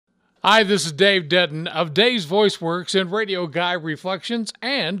Hi, this is Dave Denton of Dave's Voice Works and Radioguy Reflections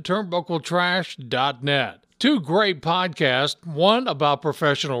and Turnbuckletrash.net. Two great podcasts, one about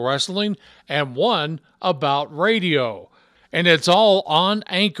professional wrestling and one about radio. And it's all on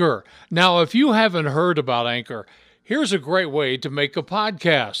Anchor. Now, if you haven't heard about Anchor, here's a great way to make a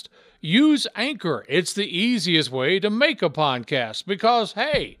podcast. Use Anchor. It's the easiest way to make a podcast because,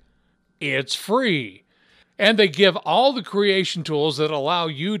 hey, it's free. And they give all the creation tools that allow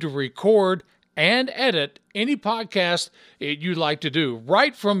you to record and edit any podcast you'd like to do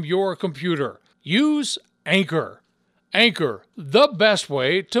right from your computer. Use Anchor. Anchor, the best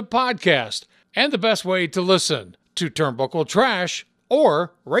way to podcast and the best way to listen to Turnbuckle Trash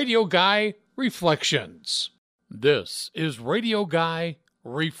or Radioguy Reflections. This is Radioguy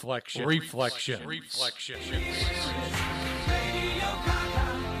Reflections.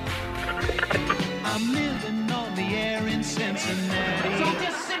 I'm living on the air in Cincinnati. So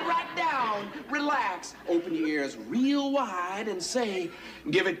just sit right down, relax, open your ears real wide and say,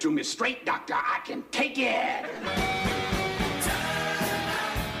 give it to me straight, doctor, I can take it.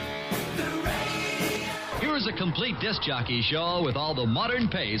 Here is a complete disc jockey show with all the modern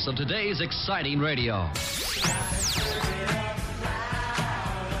pace of today's exciting radio.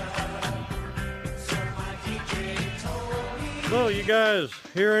 So, you guys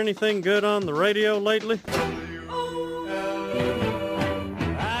hear anything good on the radio lately?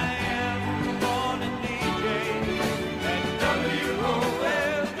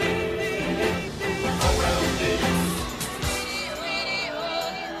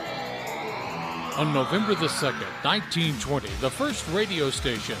 On November the 2nd, 1920, the first radio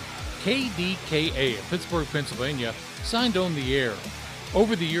station, KDKA of Pittsburgh, Pennsylvania, signed on the air.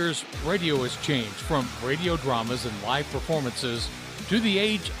 Over the years, radio has changed from radio dramas and live performances to the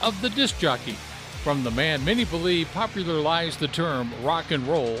age of the disc jockey. From the man many believe popularized the term rock and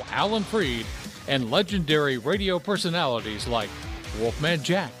roll, Alan Freed, and legendary radio personalities like Wolfman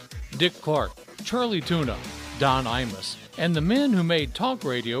Jack, Dick Clark, Charlie Tuna, Don Imus, and the men who made talk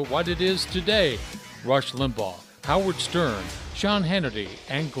radio what it is today, Rush Limbaugh, Howard Stern, Sean Hannity,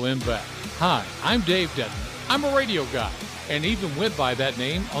 and Glenn Beck. Hi, I'm Dave Denton. I'm a radio guy, and even went by that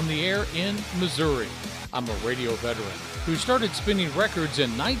name on the air in Missouri. I'm a radio veteran who started spinning records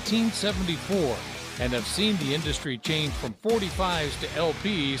in 1974 and have seen the industry change from 45s to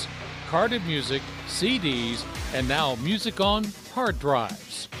LPs, carded music, CDs, and now music on hard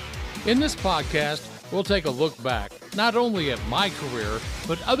drives. In this podcast, we'll take a look back not only at my career,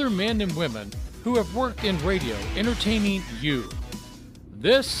 but other men and women who have worked in radio entertaining you.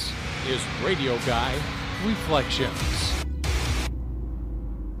 This is Radioguy Reflections.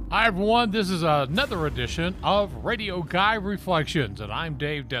 Hi everyone, this is another edition of Radioguy Reflections, and I'm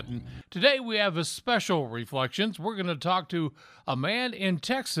Dave Denton. Today we have a special Reflections. We're going to talk to a man in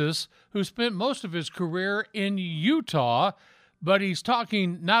Texas who spent most of his career in Utah, but he's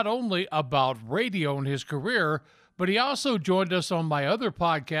talking not only about radio in his career, but he also joined us on my other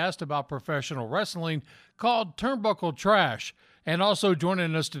podcast about professional wrestling called Turnbuckle Trash. And also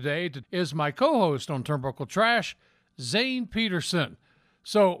joining us today is my co-host on Turnbuckle Trash, Zane Petersen.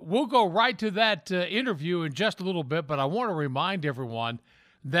 So we'll go right to that interview in just a little bit, but I want to remind everyone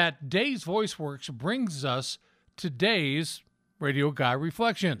that Dave's Voice Works brings us today's Radioguy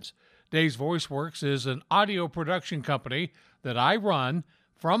Reflections. Dave's Voice Works is an audio production company that I run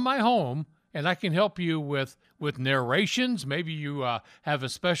from my home, and I can help you with narrations. Maybe you have a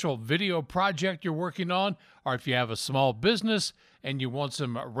special video project you're working on, or if you have a small business and you want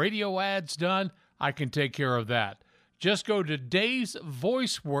some radio ads done, I can take care of that. Just go to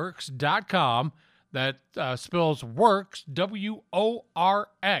davesvoiceworks.com. That spells works,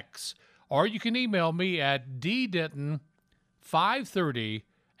 WORX. Or you can email me at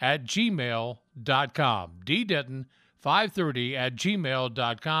ddenton530@gmail.com.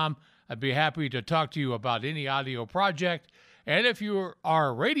 ddenton530@gmail.com. I'd be happy to talk to you about any audio project. And if you are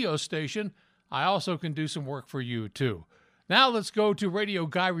a radio station, I also can do some work for you too. Now let's go to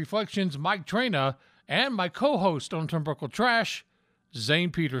Radioguy Reflections, Mike Traina, and my co-host on Turnbuckle Trash,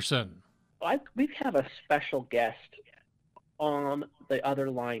 Zane Petersen. We have a special guest on the other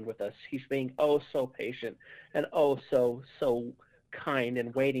line with us. He's being oh so patient and oh so kind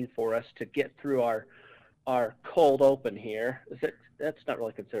and waiting for us to get through our cold open here. That's not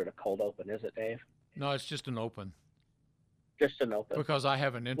really considered a cold open, is it, Dave? No, it's just an open. Just an open. Because I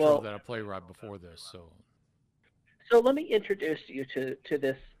have an intro that I play right before this. So let me introduce you to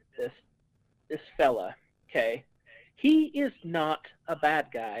this fella, okay? He is not a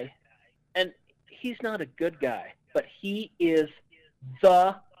bad guy, and he's not a good guy, but he is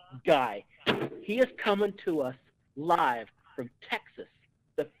the guy. He is coming to us live from Texas,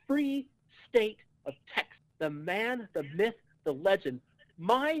 the free state of Texas, the man, the myth, the legend,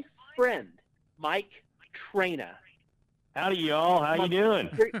 my friend, Mike Traina. Howdy, y'all. How you doing?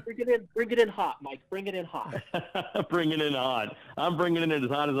 Bring it in hot, Mike. Bring it in hot. Bring it in hot. I'm bringing it in as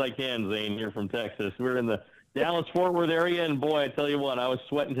hot as I can, Zane, here from Texas. We're in the Dallas-Fort Worth area, and boy, I tell you what, I was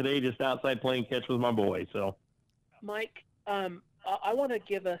sweating today just outside playing catch with my boy. So, Mike, I want to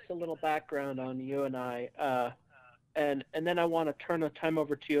give us a little background on you and I, and then I want to turn the time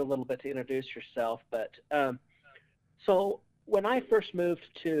over to you a little bit to introduce yourself. But so when I first moved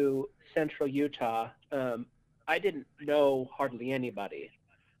to Central Utah, I didn't know hardly anybody,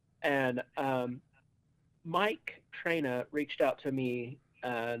 and Mike Traina reached out to me,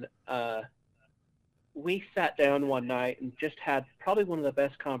 and we sat down one night and just had probably one of the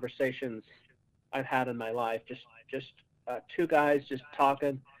best conversations I've had in my life. Just two guys just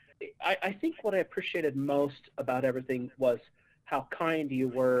talking. I think what I appreciated most about everything was how kind you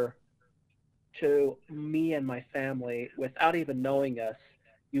were to me and my family without even knowing us.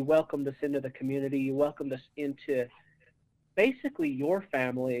 You welcomed us into the community. You welcomed us into basically your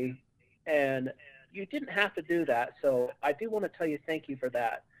family, and you didn't have to do that. So I do want to tell you thank you for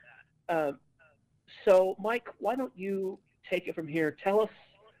that. So, Mike, why don't you take it from here? Tell us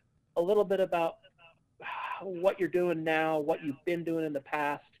a little bit about what you're doing now, what you've been doing in the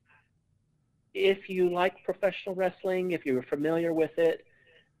past. If you like professional wrestling, if you're familiar with it,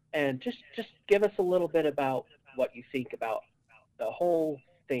 and just give us a little bit about what you think about the whole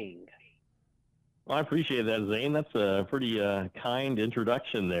thing. Well, I appreciate that, Zane. That's a pretty kind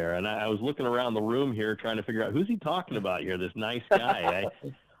introduction there. And I was looking around the room here trying to figure out who's he talking about here, this nice guy.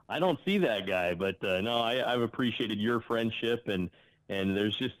 I don't see that guy, but no, I've appreciated your friendship, and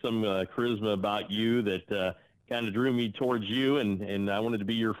there's just some charisma about you that kind of drew me towards you, and I wanted to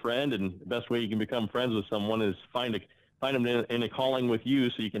be your friend. And the best way you can become friends with someone is find them in a calling with you,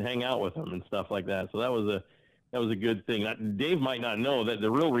 so you can hang out with them and stuff like that. So that was a good thing. Dave might not know that the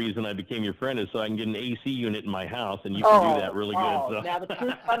real reason I became your friend is so I can get an AC unit in my house, and you can do that really good. So. Now the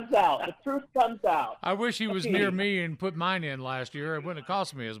truth comes out. The truth comes out. I wish he was near me and put mine in last year. It wouldn't have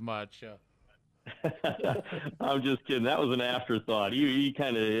cost me as much. I'm just kidding. That was an afterthought. He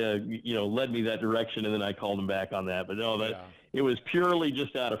kind of led me that direction, and then I called him back on that. But no, it was purely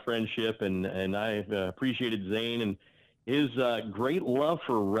just out of friendship, and I appreciated Zane and his great love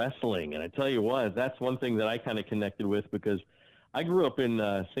for wrestling. And I tell you what, that's one thing that I kind of connected with, because I grew up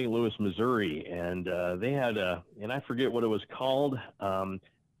in St. Louis, Missouri, and they had and I forget what it was called,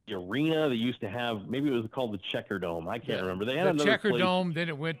 the arena they used to have. Maybe it was called the Checker Dome. I can't remember. They had the Checker Dome. Then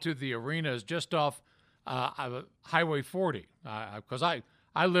it went to the arenas just off Highway 40, because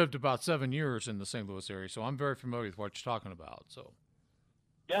I lived about 7 years in the St. Louis area, so I'm very familiar with what you're talking about. So.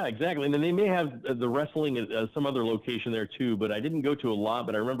 Yeah, exactly. And then they may have the wrestling at some other location there too, but I didn't go to a lot.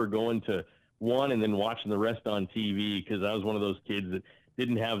 But I remember going to one and then watching the rest on TV, because I was one of those kids that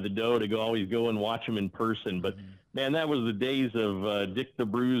didn't have the dough to always go and watch them in person. But man, that was the days of Dick the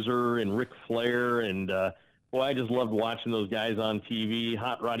Bruiser and Ric Flair, and boy, I just loved watching those guys on TV.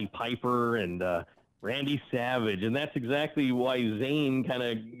 Hot Roddy Piper and Randy Savage, and that's exactly why Zane kind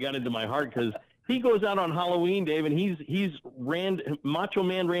of got into my heart, because he goes out on Halloween, Dave, and he's Macho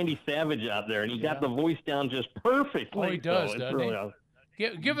Man Randy Savage out there, and he got the voice down just perfectly. Oh, he does, doesn't he?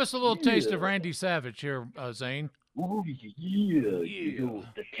 Give us a little taste of Randy Savage here, Zane. Oh, yeah. You know,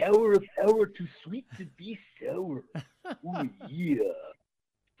 the tower of power, too sweet to be sour. Oh, yeah.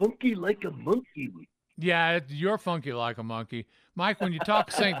 Funky like a monkey. Yeah, you're funky like a monkey. Mike, when you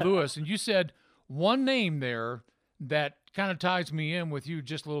talk St. Louis, and you said one name there that kind of ties me in with you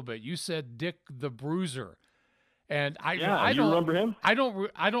just a little bit. You said Dick the Bruiser. And I don't remember him. I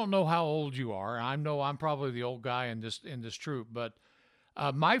don't know how old you are. I know I'm probably the old guy in this troop, but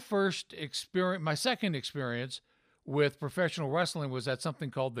my second experience with professional wrestling was at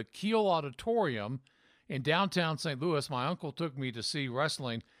something called the Kiel Auditorium in downtown St. Louis. My uncle took me to see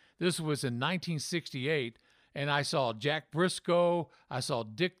wrestling. This was in 1968, and I saw Jack Briscoe, I saw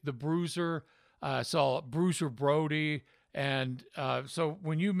Dick the Bruiser, I saw Bruiser Brody, and so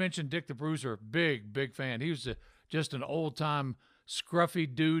when you mentioned Dick the Bruiser, big fan. He was just an old-time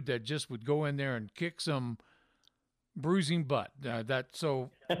scruffy dude that just would go in there and kick some bruising butt.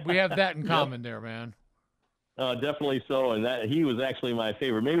 So we have that in common there, man. Definitely so, and that he was actually my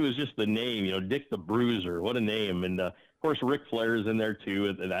favorite. Maybe it was just the name, Dick the Bruiser. What a name! And of course, Ric Flair's in there too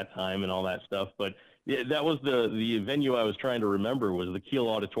at that time and all that stuff. But yeah, that was the venue I was trying to remember, was the Kiel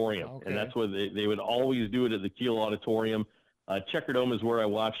Auditorium, and that's where they would always do it, at the Kiel Auditorium. Checker Dome is where I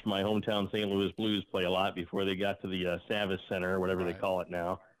watched my hometown St. Louis Blues play a lot before they got to the Savvis Center, or whatever they call it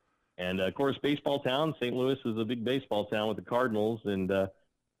now. And of course, baseball town. St. Louis is a big baseball town with the Cardinals, and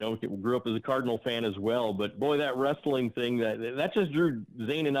grew up as a Cardinal fan as well. But boy, that wrestling thing, that just drew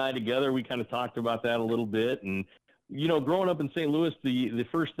Zane and I together. We kind of talked about that a little bit. And, growing up in St. Louis, the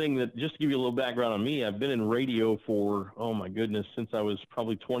first thing that, just to give you a little background on me, I've been in radio for, oh my goodness, since I was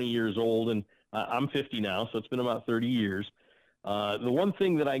probably 20 years old. And I'm 50 now, so it's been about 30 years.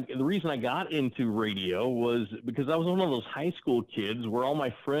 The reason I got into radio was because I was one of those high school kids where all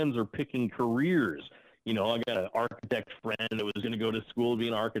my friends are picking careers. I got an architect friend that was going to go to school to be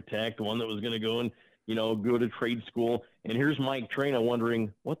an architect, one that was going to go and, go to trade school. And here's Mike Traina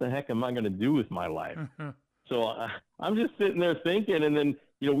wondering, what the heck am I going to do with my life? So I'm just sitting there thinking, and then,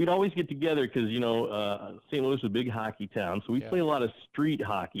 we'd always get together because, St. Louis is a big hockey town. So we play a lot of street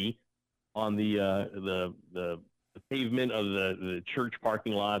hockey on the pavement of the church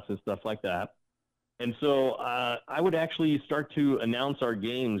parking lots and stuff like that. And so I would actually start to announce our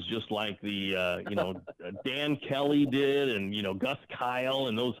games just like the, Dan Kelly did and, Gus Kyle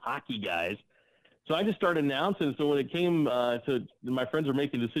and those hockey guys. So I just started announcing. So when it came to my friends were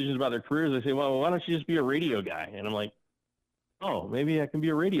making decisions about their careers, they say, well, why don't you just be a radio guy? And I'm like, oh, maybe I can be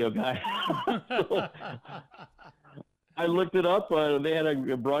a radio guy. So I looked it up. They had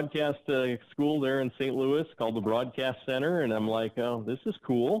a broadcast school there in St. Louis called the Broadcast Center. And I'm like, oh, this is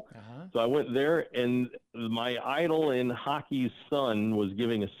cool. So I went there, and my idol in hockey's son was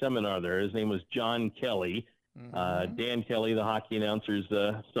giving a seminar there. His name was John Kelly. Dan Kelly, the hockey announcer's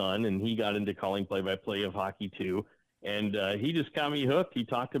son, and he got into calling play-by-play of hockey too. And he just got me hooked. He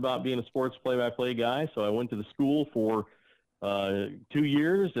talked about being a sports play-by-play guy. So I went to the school for 2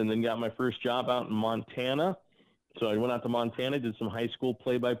 years and then got my first job out in Montana. So I went out to Montana, did some high school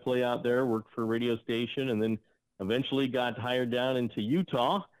play-by-play out there, worked for a radio station, and then eventually got hired down into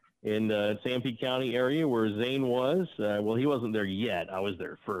Utah in Sanpete County area where Zane was. Well, he wasn't there yet. I was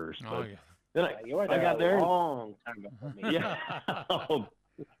there first. Oh, yeah. Then You were there I got there. a long time before me. Yeah. Oh,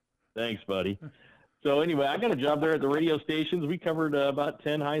 thanks, buddy. So anyway, I got a job there at the radio stations. We covered about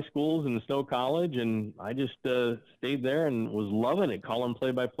 10 high schools in the Snow College, and I just stayed there and was loving it, calling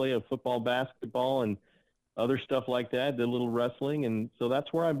play-by-play of football, basketball, and other stuff like that, did a little wrestling. And so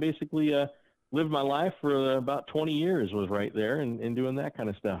that's where I basically lived my life for about 20 years, was right there and doing that kind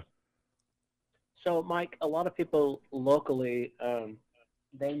of stuff. So, Mike, a lot of people locally,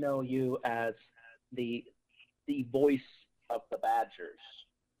 they know you as the voice of the Badgers.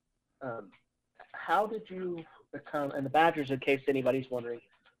 How did you become, and the Badgers, in case anybody's wondering,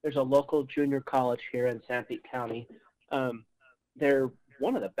 there's a local junior college here in Sanpete County. They're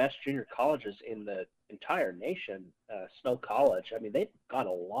one of the best junior colleges in the entire nation, Snow College. I mean, they've got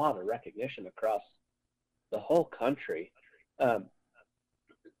a lot of recognition across the whole country.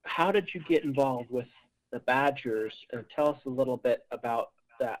 How did you get involved with the Badgers? And tell us a little bit about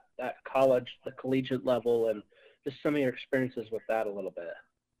that college, the collegiate level, and just some of your experiences with that a little bit.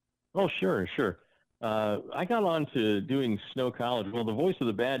 Oh, sure. I got on to doing Snow College. Well, the voice of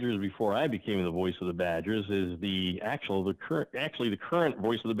the Badgers before I became the voice of the Badgers is the current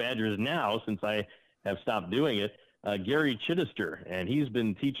voice of the Badgers now, since I have stopped doing it, Gary Chittister, and he's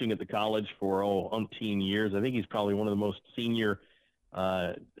been teaching at the college for umpteen years. I think he's probably one of the most senior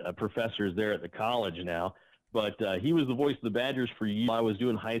professors there at the college now. But he was the voice of the Badgers for years. I was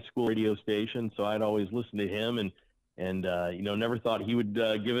doing high school radio station, so I'd always listen to him and never thought he would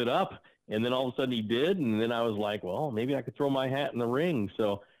give it up. And then all of a sudden he did, and then I was like, well, maybe I could throw my hat in the ring.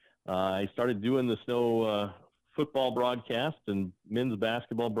 So I started doing the Snow football broadcast and men's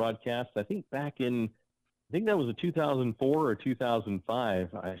basketball broadcast. I think that was a 2004 or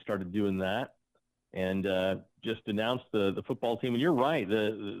 2005 I started doing that, and just announced the football team. And you're right,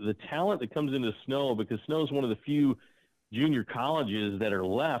 the talent that comes into Snow, because Snow is one of the few junior colleges that are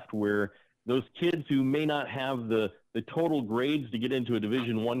left where those kids who may not have the total grades to get into a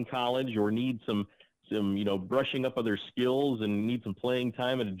Division I college, or need some brushing up of their skills and need some playing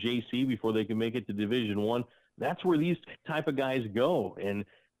time at a JC before they can make it to Division I, that's where these type of guys go. And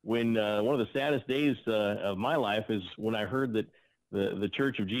when one of the saddest days of my life is when I heard that the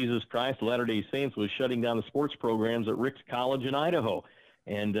Church of Jesus Christ of Latter-day Saints was shutting down the sports programs at Ricks College in Idaho.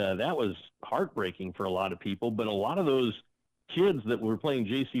 And that was heartbreaking for a lot of people. But a lot of those kids that were playing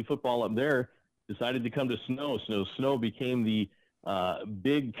JC football up there decided to come to Snow. So Snow became the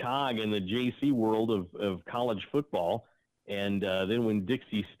big cog in the JC world of college football. And then when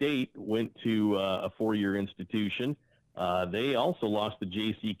Dixie State went to a four-year institution, they also lost the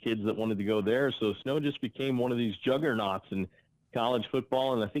JC kids that wanted to go there. So Snow just became one of these juggernauts in college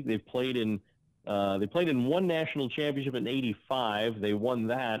football. And I think they played in one national championship in '85. They won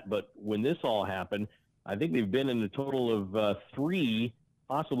that. But when this all happened, I think they've been in a total of 3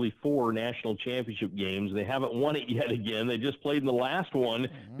 possibly 4 national championship games. They haven't won it yet again. They just played in the last one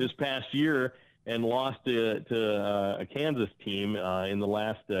this past year and lost to a Kansas team in the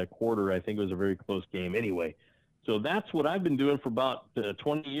last quarter. I think it was a very close game anyway. So that's what I've been doing for about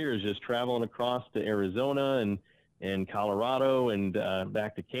 20 years, just traveling across to Arizona and Colorado and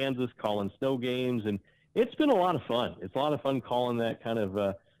back to Kansas, calling snow games. And it's been a lot of fun. It's a lot of fun calling that kind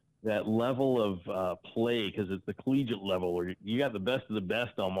of that level of play, because it's the collegiate level where you got the best of the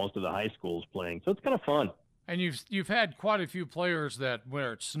best almost of the high schools playing. So it's kind of fun. And you've had quite a few players that,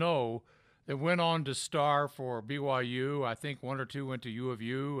 where it's snow, that went on to star for BYU. I think 1 or 2 went to U of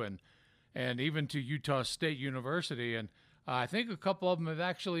U and even to Utah State University. And I think a couple of them have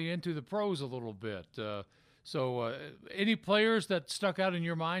actually into the pros a little bit. So any players that stuck out in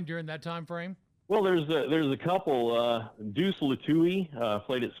your mind during that time frame? Well, there's a couple. Deuce Latui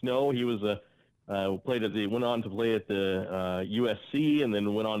played at Snow. He was went on to play at the USC, and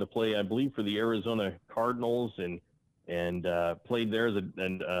then went on to play, I believe, for the Arizona Cardinals, and played there as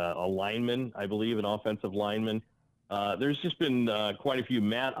a lineman, I believe, an offensive lineman. There's just been quite a few.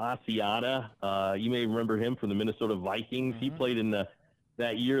 Matt Asiata, you may remember him from the Minnesota Vikings. He played in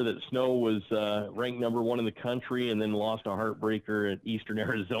that year that Snow was ranked number 1 in the country, and then lost a heartbreaker at Eastern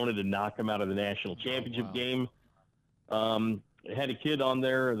Arizona to knock him out of the national championship game. Had a kid on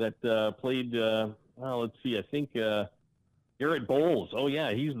there that played, let's see, I think Garrett Bowles. Oh,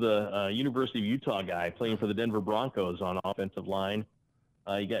 yeah, he's the University of Utah guy playing for the Denver Broncos on offensive line.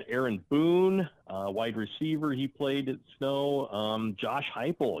 You got Aaron Boone, wide receiver. He played at Snow. Josh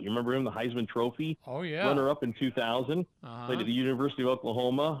Heupel, you remember him, the Heisman Trophy? Oh, yeah. Runner-up in 2000. Played at the University of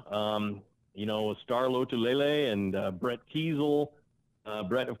Oklahoma. Star Lotulelei and Brett Kiesel.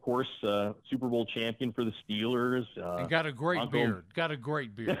 Brett, of course, Super Bowl champion for the Steelers. And got a great beard.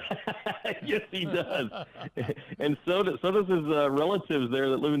 Yes, he does. And so does his relatives there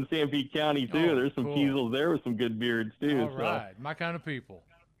that live in Sanpete County, too. There's some Kiesels there with some good beards, too. All right. My kind of people.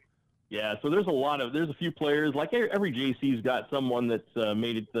 Yeah, so there's a few players. Like every JC's got someone that's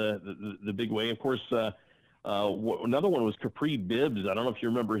made it the big way. Of course, another one was Capri Bibbs. I don't know if you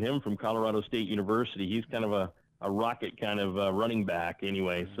remember him from Colorado State University. He's kind of a rocket kind of running back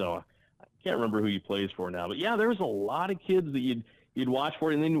anyway, so I can't remember who he plays for now. But yeah, there's a lot of kids that you'd watch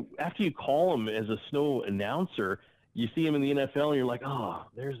for, and then after you call him as a Snow announcer, you see him in the NFL, and you're like, oh,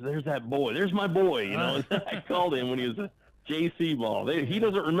 there's that boy. There's my boy, you know. I called him when he was a JC ball. He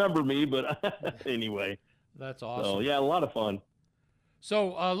doesn't remember me, but anyway. That's awesome. So, yeah, a lot of fun.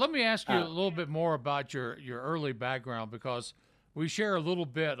 So let me ask you a little bit more about your early background, because we share a little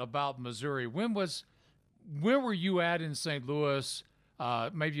bit about Missouri. Where were you at in St. Louis?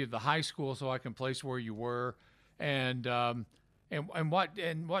 Maybe the high school, so I can place where you were, and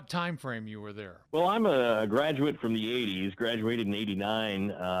what time frame you were there? Well, I'm a graduate from the '80s. Graduated in '89.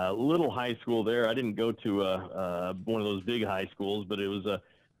 Little high school there. I didn't go to one of those big high schools, but it was a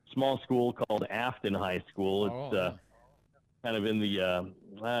small school called Afton High School. It's kind of in the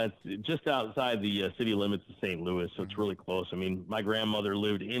it's just outside the city limits of St. Louis, so it's really close. I mean, my grandmother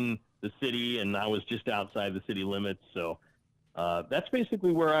lived in the city, and I was just outside the city limits, so that's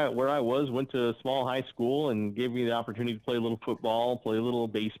basically where I was. Went to a small high school, and gave me the opportunity to play a little football, play a little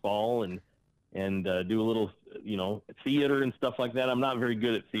baseball, and do a little theater and stuff like that. I'm not very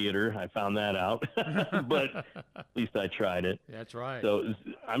good at theater. I found that out, but at least I tried it. That's right. So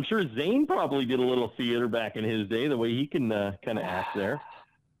I'm sure Zane probably did a little theater back in his day, the way he can kind of act there.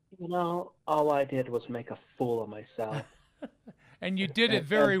 All I did was make a fool of myself. And you did it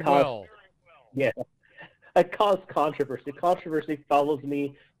very well. Yeah. It caused controversy. Controversy follows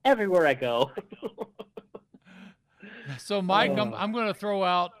me everywhere I go. So, Mike, I'm going to throw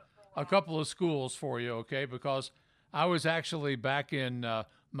out a couple of schools for you, okay? Because I was actually back in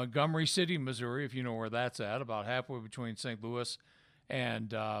Montgomery City, Missouri, if you know where that's at, about halfway between St. Louis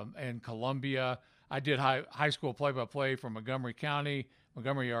and Columbia. I did high school play-by-play for Montgomery County,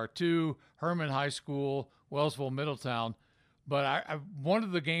 Montgomery R2, Herman High School, Wellsville, Middletown. But one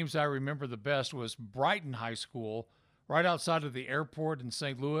of the games I remember the best was Brighton High School, right outside of the airport in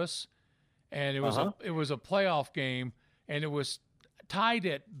St. Louis, and it was a playoff game, and it was tied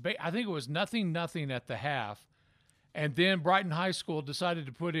at, I think it was 0-0 at the half, and then Brighton High School decided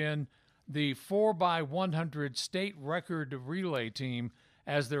to put in the 4x100 state record relay team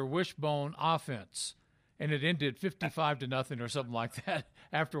as their wishbone offense, and it ended 55-0 or something like that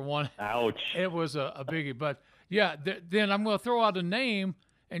after one. Ouch! It was a biggie, but. Yeah, then I'm going to throw out a name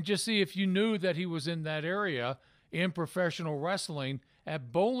and just see if you knew that he was in that area in professional wrestling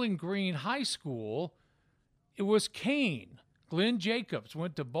at Bowling Green High School. It was Kane. Glenn Jacobs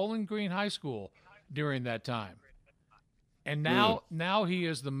went to Bowling Green High School during that time. And now he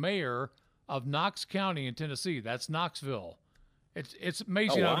is the mayor of Knox County in Tennessee. That's Knoxville. It's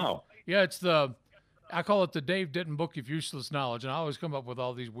amazing. Oh, wow. It's I call it the Dave Denton Book of Useless Knowledge, and I always come up with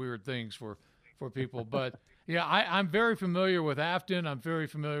all these weird things for people. But yeah, I'm very familiar with Afton. I'm very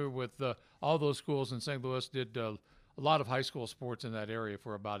familiar with all those schools in St. Louis. Did a lot of high school sports in that area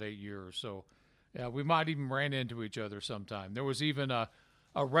for about 8 years. So yeah, we might even ran into each other sometime. There was even a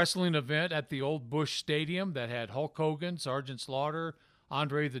wrestling event at the old Busch Stadium that had Hulk Hogan, Sergeant Slaughter,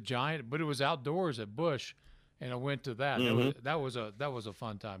 Andre the Giant, but it was outdoors at Busch, and I went to that. Mm-hmm. That was a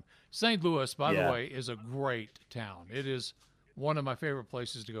fun time. St. Louis, by the way, is a great town. It is one of my favorite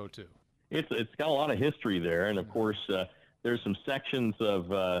places to go to. It's got a lot of history there, and of course, there's some sections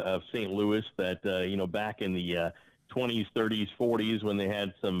of St. Louis that back in the 20s, 30s, 40s, when they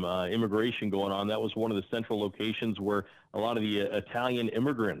had some immigration going on, that was one of the central locations where a lot of the Italian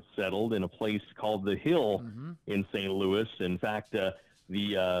immigrants settled in a place called the Hill in St. Louis. In fact,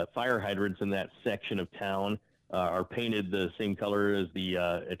 the fire hydrants in that section of town are painted the same color as the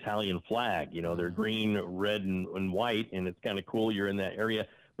Italian flag. They're green, red, and white, and it's kind of cool. You're in that area.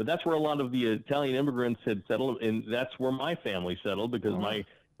 But that's where a lot of the Italian immigrants had settled, and that's where my family settled because my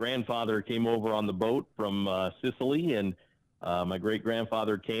grandfather came over on the boat from Sicily, and my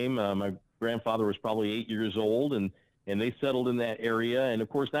great-grandfather came. My grandfather was probably 8 years old, and they settled in that area. And, of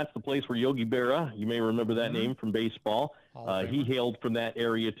course, that's the place where Yogi Berra, you may remember that name from baseball, he hailed from that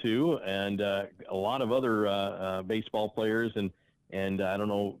area too, and a lot of other baseball players, and I don't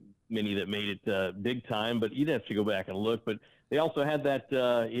know many that made it big time, but you'd have to go back and look. But they also had that,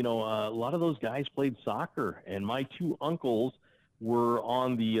 a lot of those guys played soccer, and my two uncles were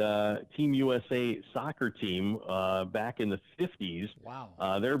on the Team USA soccer team back in the 50s.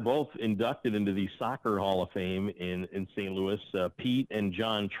 Wow. They're both inducted into the Soccer Hall of Fame in St. Louis, Pete and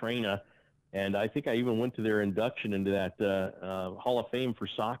John Traina. And I think I even went to their induction into that Hall of Fame for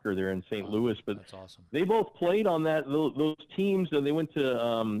soccer there in St. Louis. But that's awesome. They both played on those teams, and they went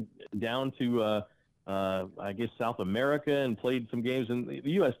to down to, I guess, South America and played some games. And the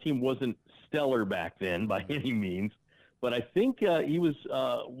U.S. team wasn't stellar back then by any means. But I think he was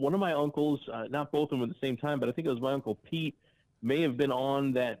one of my uncles, not both of them at the same time, but I think it was my Uncle Pete, may have been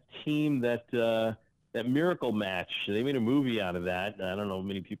on that team that Miracle Match. They made a movie out of that. I don't know if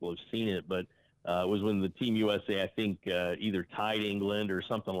many people have seen it, but it was when the Team USA, I think, either tied England or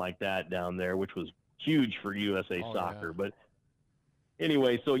something like that down there, which was huge for USA soccer. Yeah. But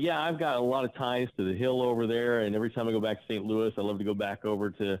anyway, so yeah, I've got a lot of ties to the Hill over there, and every time I go back to St. Louis, I love to go back over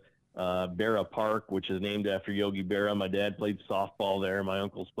to Berra Park, which is named after Yogi Berra. My dad played softball there. My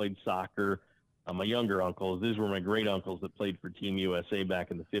uncles played soccer. My younger uncles, these were my great uncles that played for Team USA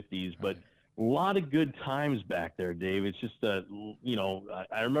back in the 50s. But a lot of good times back there, Dave. It's just,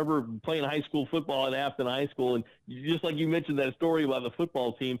 I remember playing high school football at Afton High School, and just like you mentioned that story about the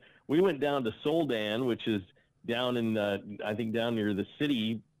football team, we went down to Soldan, which is down in, I think, down near the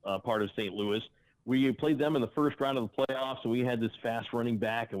city part of St. Louis. We played them in the first round of the playoffs, and we had this fast running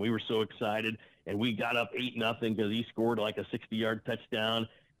back, and we were so excited. And we got up 8-0 because he scored like a 60-yard touchdown.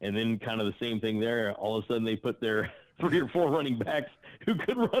 And then kind of the same thing there. All of a sudden, they put their 3 or 4 running backs who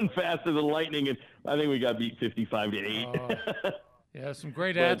could run faster than lightning, and I think we got beat 55-8. Yeah, some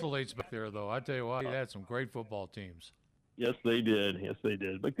great athletes back there, though. I tell you what, they had some great football teams. Yes, they did. Yes, they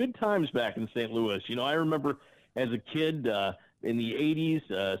did. But good times back in St. Louis. I remember as a kid in the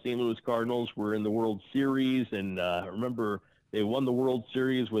 80s, St. Louis Cardinals were in the World Series, and I remember they won the World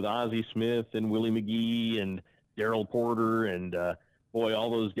Series with Ozzie Smith and Willie McGee and Darryl Porter and boy,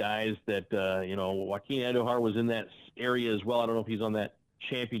 all those guys that, Joaquin Andujar was in that area as well. I don't know if he's on that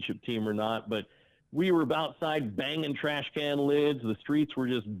championship team or not, but we were outside banging trash can lids. The streets were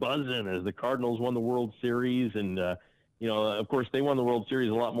just buzzing as the Cardinals won the World Series. And, of course, they won the World Series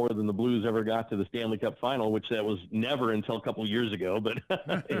a lot more than the Blues ever got to the Stanley Cup final, which that was never until a couple of years ago. But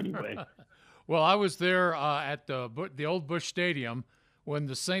anyway. Well, I was there at the old Busch Stadium when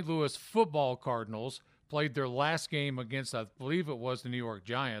the St. Louis football Cardinals played their last game against, I believe it was the New York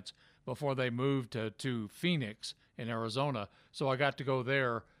Giants, before they moved to Phoenix in Arizona. So I got to go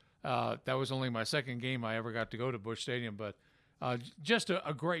there. That was only my second game I ever got to go to Busch Stadium. But just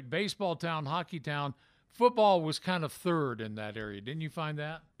a great baseball town, hockey town. Football was kind of third in that area. Didn't you find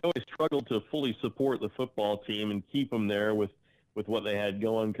that? I always struggled to fully support the football team and keep them there with what they had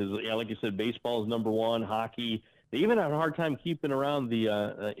going because, yeah, like you said, baseball is number one, hockey. They even had a hard time keeping around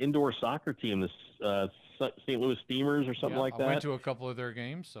the indoor soccer team, the St. Louis Steamers or something like that. I went to a couple of their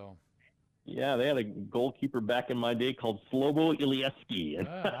games, so. Yeah, they had a goalkeeper back in my day called Slobo Ilieski.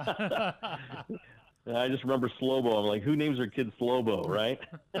 And I just remember Slobo. I'm like, who names their kid Slobo, right?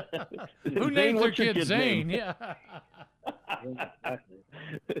 Who names their kid Zane? Yeah.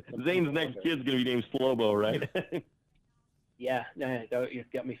 Zane's next kid's going to be named Slobo, right? Yeah, no,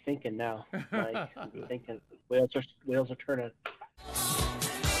 you've got me thinking now. Mike. I'm thinking wheels are turning.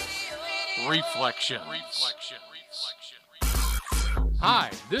 Reflections.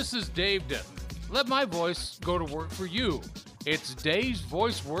 Hi, this is Dave Denton. Let my voice go to work for you. It's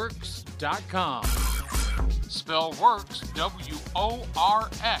davesvoiceworks.com. Spell works,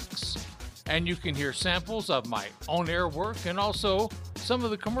 W-O-R-X. And you can hear samples of my on-air work and also some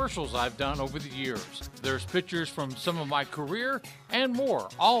of the commercials I've done over the years. There's pictures from some of my career and more,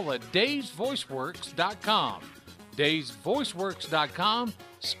 all at davesvoiceworks.com. davesvoiceworks.com,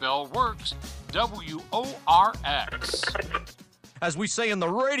 spell works, W-O-R-X. As we say in the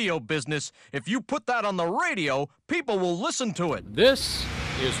radio business, if you put that on the radio, people will listen to it. This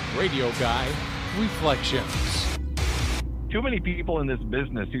is Radioguy Reflections. Too many people in this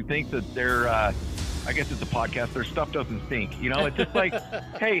business who think that they're, I guess it's a podcast, their stuff doesn't stink. You know, it's just like,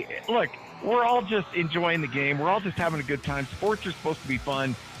 hey, look, we're all just enjoying the game. We're all just having a good time. Sports are supposed to be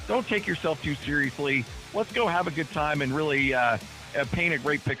fun. Don't take yourself too seriously. Let's go have a good time and really paint a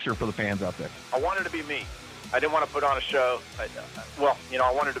great picture for the fans out there. I wanted to be me. I didn't want to put on a show. I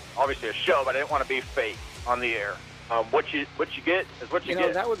wanted to, obviously a show, but I didn't want to be fake on the air. What you get is what you get. You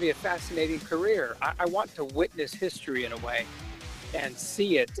know, that would be a fascinating career. I want to witness history in a way and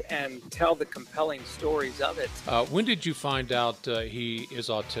see it and tell the compelling stories of it. When did you find out he is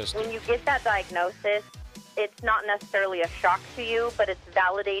autistic? When you get that diagnosis, it's not necessarily a shock to you, but it's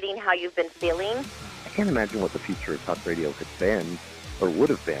validating how you've been feeling. I can't imagine what the future of talk radio could been or would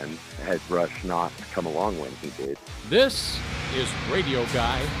have been had Rush not come along when he did. This is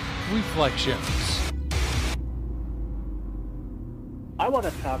Radioguy Reflections. I want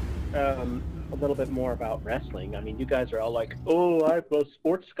to talk a little bit more about wrestling. I mean, you guys are all like, oh, I'm a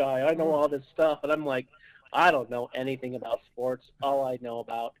sports guy. I know all this stuff. And I'm like, I don't know anything about sports. All I know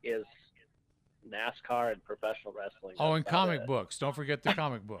about is NASCAR and professional wrestling. Oh, and comic books. Don't forget the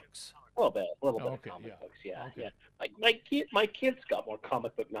comic books. A little bit of comic books, yeah. Like my kid's got more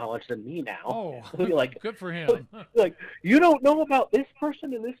comic book knowledge than me now. Oh, like, good for him. Like, you don't know about this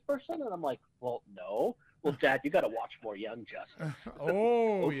person and this person? And I'm like, well, no. Well, Dad, you got to watch more Young Justice.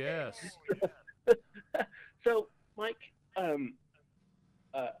 Oh, yes. So, Mike,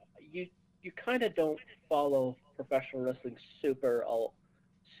 you kind of don't follow professional wrestling super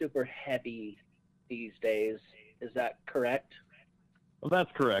heavy these days. Is that correct? Well,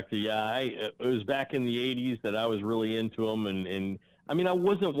 that's correct. Yeah, it was back in the 80s that I was really into them, and I mean, I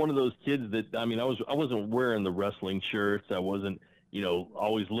wasn't one of those kids that, I mean, I wasn't wearing the wrestling shirts. I wasn't,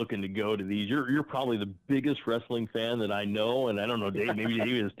 always looking to go to these. You're probably the biggest wrestling fan that I know, and I don't know, Dave, maybe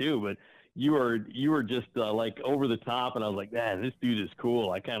Dave is too, but you were just like over the top, and I was like, man, this dude is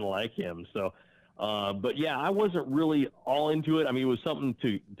cool. I kind of like him. So, but yeah, I wasn't really all into it. I mean, it was something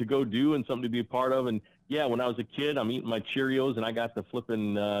to go do and something to be a part of. And yeah, when I was a kid, I'm eating my Cheerios, and I got the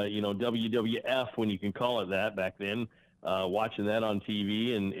flipping, WWF, when you can call it that back then, watching that on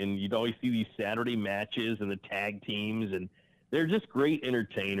TV, and you'd always see these Saturday matches and the tag teams, and they're just great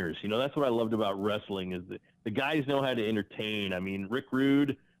entertainers. That's what I loved about wrestling, is the guys know how to entertain. I mean, Rick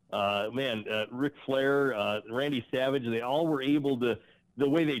Rude, Ric Flair, Randy Savage, they all were able to, the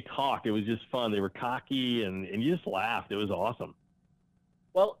way they talked, it was just fun. They were cocky, and you just laughed. It was awesome.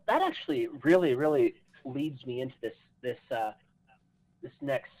 Well, that actually really, really leads me into this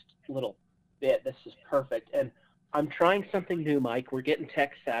next little bit. This is perfect. And I'm trying something new, Mike. We're getting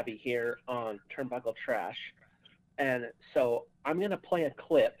tech savvy here on Turnbuckle Trash. And so I'm going to play a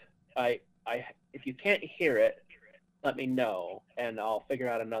clip. If you can't hear it, let me know, and I'll figure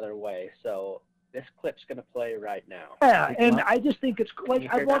out another way. So this clip's going to play right now. Yeah, and I just think it's like,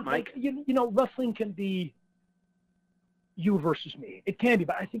 I want, like, wrestling can be you versus me. It can be,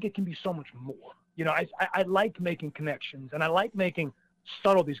 but I think it can be so much more. I like making connections, and I like making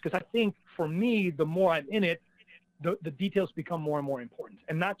subtleties, because I think for me, the more I'm in it, the details become more and more important.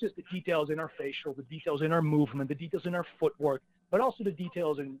 And not just the details in our facial, the details in our movement, the details in our footwork, but also the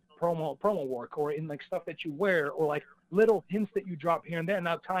details in promo work, or in like stuff that you wear, or like little hints that you drop here and there,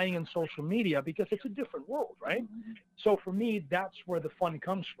 now tying in social media, because it's a different world, right? Mm-hmm. So for me, that's where the fun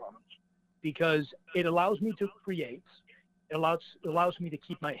comes from, because it allows me to create. It allows me to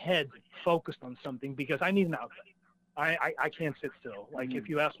keep my head focused on something, because I need an outlet. I can't sit still. Like, if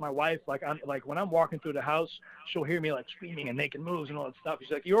you ask my wife, when I'm walking through the house, she'll hear me like screaming and making moves and all that stuff.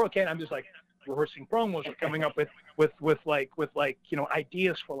 She's like, "You're okay?" And I'm just like rehearsing promos, or coming up with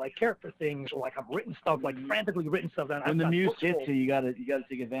ideas for like character things, or like I've written stuff, like frantically written stuff. When the muse hits you, you gotta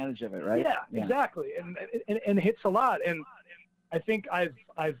take advantage of it, right? Yeah. Exactly. And it hits a lot. And I think I've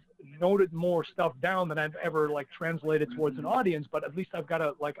noted more stuff down than I've ever like translated towards an audience, but at least I've got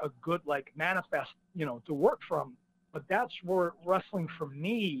a good like manifest, to work from. But that's where wrestling for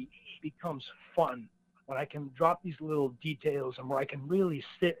me becomes fun, when I can drop these little details and where I can really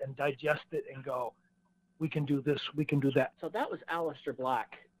sit and digest it and go, we can do this, we can do that. So that was Aleister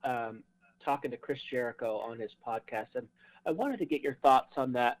Black talking to Chris Jericho on his podcast, and I wanted to get your thoughts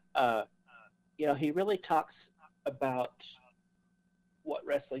on that. He really talks about what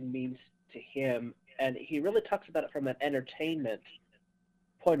wrestling means to him, and he really talks about it from an entertainment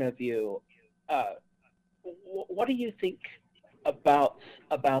point of view. What do you think about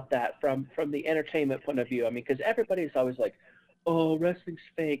that from the entertainment point of view? I mean, because everybody's always like, oh, wrestling's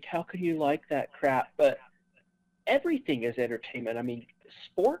fake, how can you like that crap? But everything is entertainment. I mean,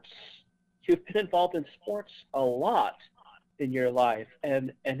 sports, you've been involved in sports a lot in your life,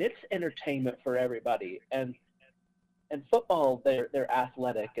 and it's entertainment for everybody. And football, they're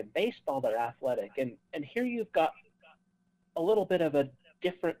athletic, and baseball, they're athletic, and here you've got a little bit of a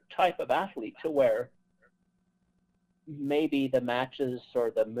different type of athlete, to where maybe the matches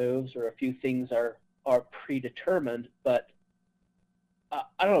or the moves or a few things are predetermined. But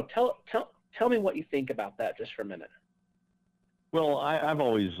I don't know. Tell me what you think about that just for a minute. Well, I've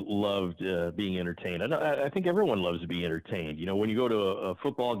always loved being entertained. I think everyone loves to be entertained. When you go to a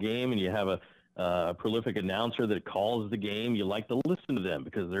football game and you have a prolific announcer that calls the game, you like to listen to them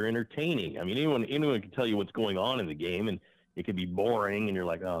because they're entertaining. I mean, anyone can tell you what's going on in the game, and it can be boring, and you're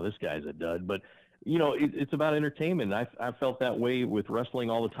like, oh, this guy's a dud. But it's about entertainment. I've felt that way with wrestling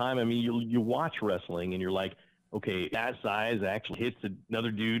all the time. I mean, you watch wrestling and you're like, okay, that size actually hits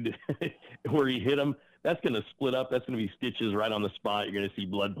another dude where he hit him. That's going to split up. That's going to be stitches right on the spot. You're going to see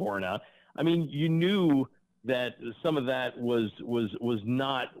blood pouring out. I mean, you knew that some of that was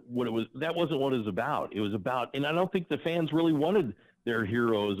not what it was. That wasn't what it was about. It was about, and I don't think the fans really wanted their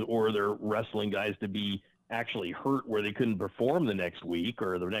heroes or their wrestling guys to be actually hurt where they couldn't perform the next week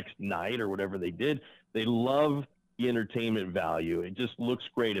or the next night or whatever they did. They love the entertainment value. It just looks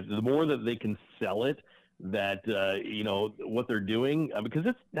great. If the more that they can sell it, that what they're doing, because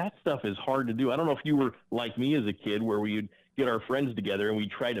that stuff is hard to do. I don't know if you were like me as a kid, where we'd get our friends together and we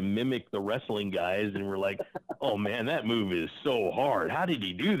try to mimic the wrestling guys, and we're like, oh man, that move is so hard. How did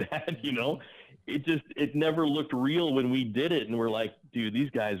he do that? It never looked real when we did it, and we're like, dude, these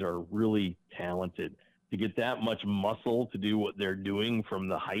guys are really talented to get that much muscle to do what they're doing from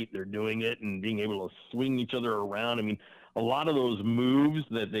the height they're doing it and being able to swing each other around. I mean, a lot of those moves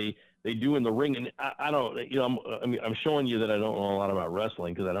that they do in the ring, and I don't, I'm showing you that I don't know a lot about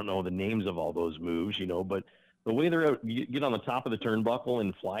wrestling because I don't know the names of all those moves, but the way they're get on the top of the turnbuckle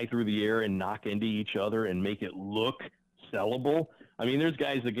and fly through the air and knock into each other and make it look sellable. I mean, there's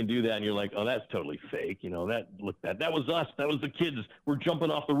guys that can do that, and you're like, oh, that's totally fake. That was us. That was the kids. We're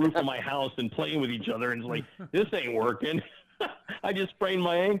jumping off the roof of my house and playing with each other, and it's like, this ain't working. I just sprained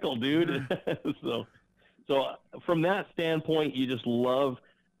my ankle, dude. So from that standpoint, you just love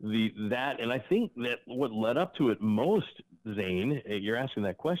that, and I think that what led up to it most, Zane, you're asking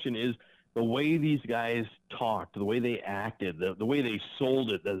that question, is the way these guys talked, the way they acted, the way they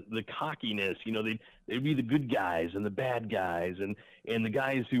sold it, the cockiness. They'd be the good guys and the bad guys, and the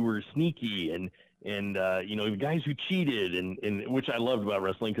guys who were sneaky, and the guys who cheated, and which I loved about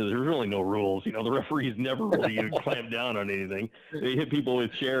wrestling because there's really no rules. The referees never really clamp down on anything. They hit people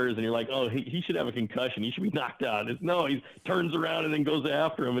with chairs, and you're like, oh, he should have a concussion. He should be knocked out. No, he turns around and then goes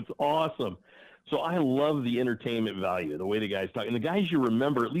after him. It's awesome. So I love the entertainment value, the way the guys talk. And the guys you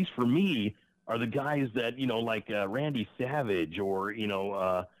remember, at least for me, are the guys that, like Randy Savage or,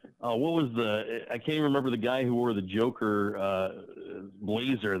 what was I can't even remember the guy who wore the Joker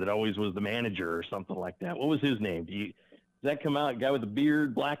blazer that always was the manager or something like that. What was his name? Does that come out? Guy with the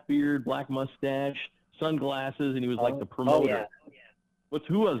beard, black mustache, sunglasses, and he was like the promoter. Oh, yeah.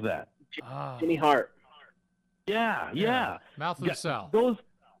 Who was that? Jimmy Hart. Yeah. Mouth of South.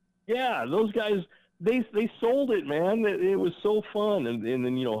 Those guys, they sold it, man. It was so fun. And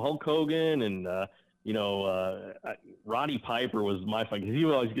then, Hulk Hogan and, Roddy Piper was my fun because he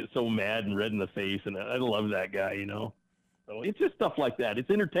would always get so mad and red in the face. And I love that guy, So it's just stuff like that. It's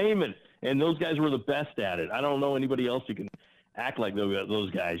entertainment. And those guys were the best at it. I don't know anybody else who can act like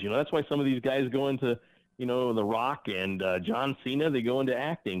those guys. That's why some of these guys go into, The Rock and John Cena, they go into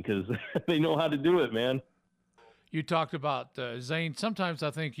acting because they know how to do it, man. You talked about Zane. Sometimes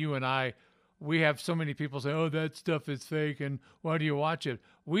I think you and we have so many people say, oh, that stuff is fake, and why do you watch it?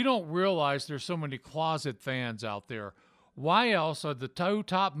 We don't realize there's so many closet fans out there. Why else are the two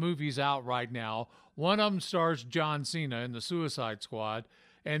top movies out right now? One of them stars John Cena in the Suicide Squad,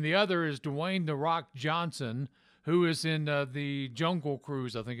 and the other is Dwayne "The Rock" Johnson, who is in the Jungle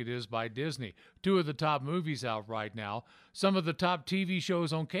Cruise, I think it is, by Disney. Two of the top movies out right now. Some of the top TV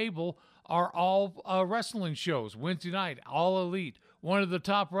shows on cable are all wrestling shows. Wednesday night, All Elite. One of the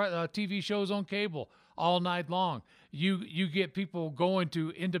top TV shows on cable all night long. You get people going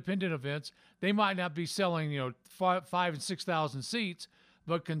to independent events. They might not be selling 5 and 6,000 seats,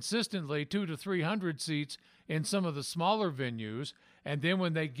 but consistently 200 to 300 seats in some of the smaller venues. And then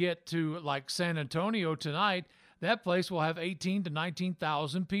when they get to like San Antonio tonight, that place will have 18 to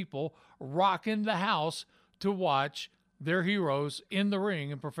 19,000 people rocking the house to watch their heroes in the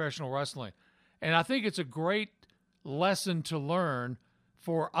ring in professional wrestling. And I think it's a great lesson to learn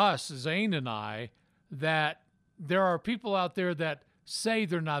for us, Zane and I, that there are people out there that say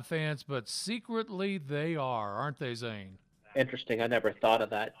they're not fans, but secretly they are, aren't they, Zane? Interesting. I never thought of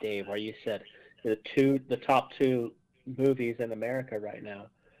that, Dave, where you said the top two movies in America right now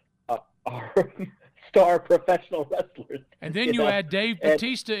are star professional wrestlers. And then you add Dave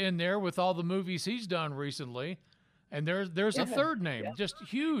Bautista in there with all the movies he's done recently, and there's a third name, just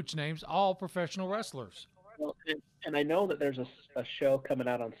huge names, all professional wrestlers. Well, and I know that there's a show coming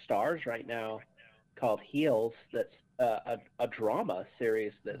out on Stars right now called Heels that's a drama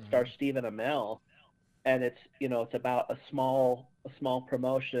series that stars Stephen Amell, and it's about a small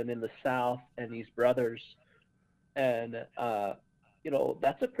promotion in the South and these brothers, and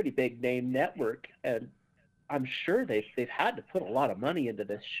that's a pretty big name network, and I'm sure they've had to put a lot of money into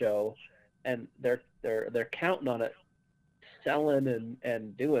this show, and they're counting on it selling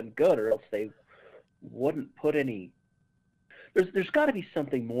and doing good, or else they wouldn't put any. There's got to be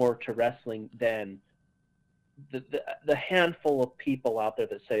something more to wrestling than the handful of people out there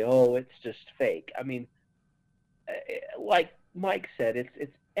that say, "Oh, it's just fake." I mean, like Mike said,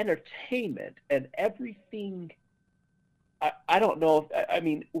 it's entertainment, and everything. I don't know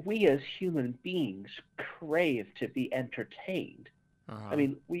if we as human beings crave to be entertained. I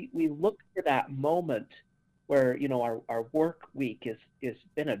mean, we look for that moment where our work week is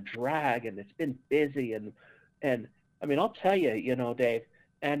been a drag and it's been busy and I mean, I'll tell you, Dave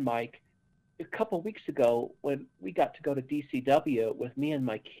and Mike, a couple of weeks ago when we got to go to DCW with me and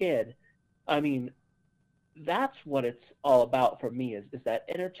my kid, I mean, that's what it's all about for me is that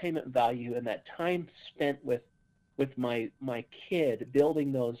entertainment value and that time spent with my kid,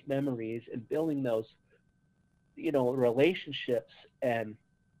 building those memories and building those relationships, and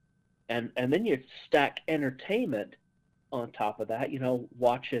then you stack entertainment on top of that,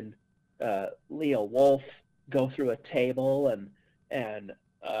 watching Leo Wolf go through a table and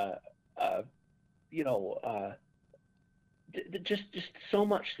just so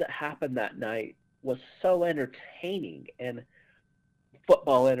much that happened that night was so entertaining. And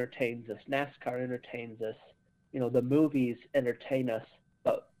football entertains us, NASCAR entertains us, the movies entertain us,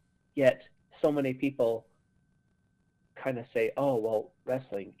 but yet so many people kind of say, "Oh, well,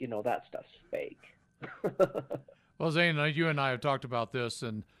 wrestling, that stuff's fake." Well, Zane, you and I have talked about this,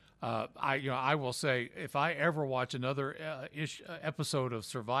 and I will say, if I ever watch another episode of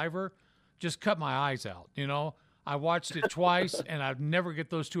Survivor, just cut my eyes out. I watched it twice, and I'd never get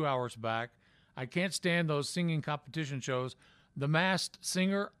those 2 hours back. I can't stand those singing competition shows. The Masked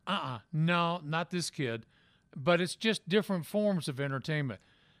Singer, no, not this kid. But it's just different forms of entertainment.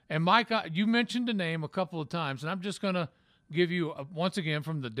 And Mike, you mentioned a name a couple of times, and I'm just going to give you, once again,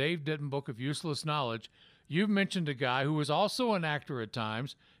 from the Dave Denton Book of Useless Knowledge, you've mentioned a guy who was also an actor at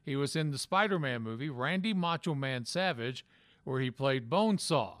times. He was in the Spider-Man movie, Randy Macho Man Savage, where he played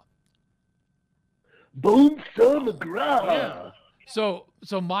Bonesaw. Bonesaw McGraw. Yeah. So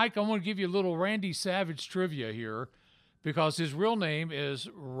Mike, I want to give you a little Randy Savage trivia here, because his real name is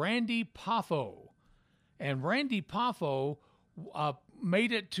Randy Poffo. And Randy Poffo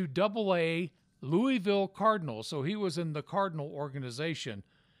made it to AA Louisville Cardinals, so he was in the Cardinal organization,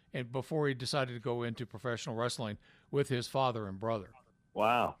 and before he decided to go into professional wrestling with his father and brother.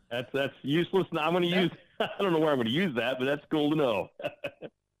 Wow, that's useless. I'm going to use. I don't know where I'm going to use that, but that's cool to know.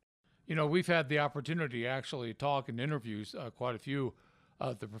 We've had the opportunity to actually talk and interviews quite a few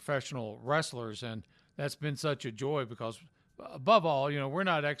of the professional wrestlers, and that's been such a joy because, above all, we're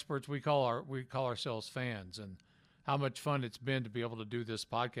not experts. We call ourselves fans, and how much fun it's been to be able to do this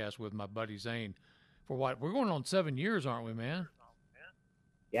podcast with my buddy Zane for what we're going on 7 years, aren't we, man?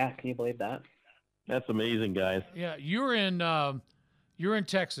 Yeah, can you believe that? That's amazing, guys. Yeah, you're in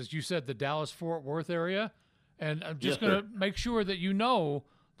Texas. You said the Dallas-Fort Worth area, and I'm just going to make sure that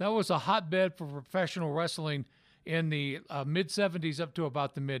that was a hotbed for professional wrestling in the mid-'70s up to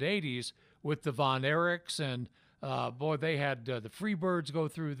about the mid-'80s with the Von Erichs, and they had the Freebirds go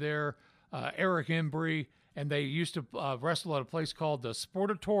through there, Eric Embry, and they used to wrestle at a place called the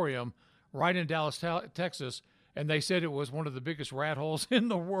Sportatorium right in Dallas, Texas, and they said it was one of the biggest rat holes in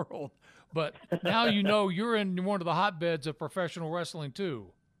the world. But now you know you're in one of the hotbeds of professional wrestling too.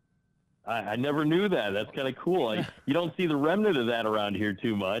 I never knew that. That's kind of cool. You don't see the remnant of that around here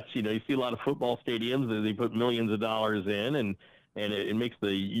too much. You know, you see a lot of football stadiums that they put millions of dollars in, and it makes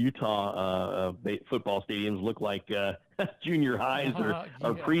the Utah football stadiums look like junior highs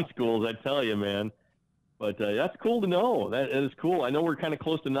or preschools. I tell you, man. But that's cool to know. That is cool. I know we're kind of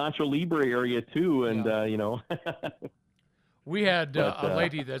close to Nacho Libre area too, and you know. We had a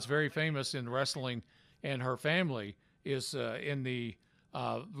lady that's very famous in wrestling, and her family is in the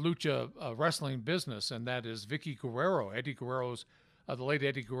lucha wrestling business, and that is Vicky Guerrero, Eddie Guerrero's, the late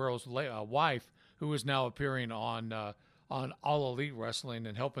Eddie Guerrero's wife, who is now appearing on All Elite Wrestling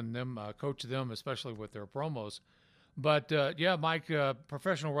and helping them coach them, especially with their promos. But yeah, Mike,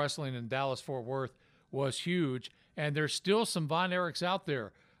 professional wrestling in Dallas-Fort Worth was huge, and there's still some Von Erichs out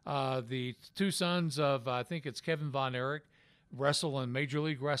there. The two sons of, I think it's Kevin Von Erich, wrestle in Major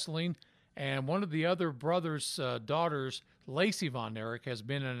League Wrestling, and one of the other brothers' daughters, Lacey Von Erich, has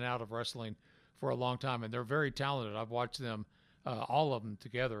been in and out of wrestling for a long time, and they're very talented. I've watched them, all of them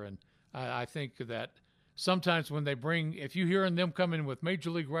together, and I think that sometimes when they bring, if you hearing them coming with Major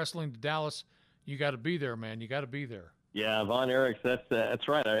League Wrestling to Dallas, you got to be there, man. You got to be there. Yeah, Von Erichs, that's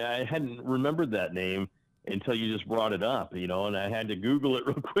right. I hadn't remembered that name until you just brought it up, you know, and I had to Google it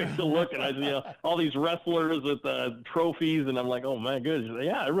real quick to look, and I, you know, all these wrestlers with trophies, and I'm like, oh my goodness,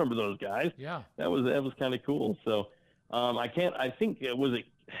 yeah, I remember those guys. Yeah, that was kind of cool. So I think was it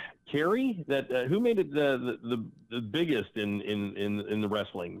Kerry that who made it the biggest in the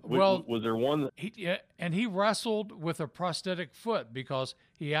wrestling? Well, was there one? He wrestled with a prosthetic foot because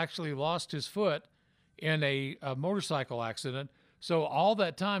he actually lost his foot in a motorcycle accident. So all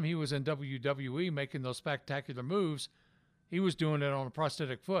that time he was in WWE making those spectacular moves, he was doing it on a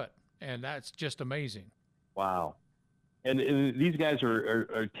prosthetic foot, and that's just amazing. Wow. And these guys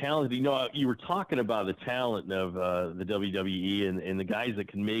are talented. You know, you were talking about the talent of the WWE and the guys that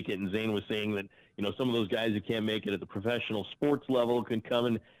can make it, and Zane was saying that, you know, some of those guys who can't make it at the professional sports level can come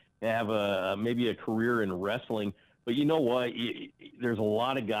and have maybe a career in wrestling. But you know what? There's a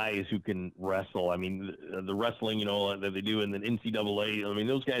lot of guys who can wrestle. I mean, the wrestling, you know, that they do in the NCAA. I mean,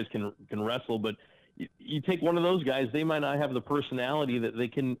 those guys can wrestle. But you take one of those guys, they might not have the personality that they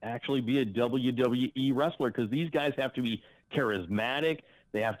can actually be a WWE wrestler, because these guys have to be charismatic.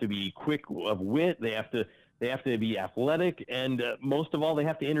 They have to be quick of wit. They have to be athletic, and most of all, they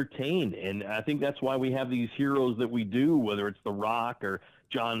have to entertain. And I think that's why we have these heroes that we do, whether it's The Rock or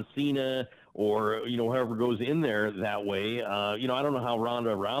John Cena, or, you know, whoever goes in there that way. You know, I don't know how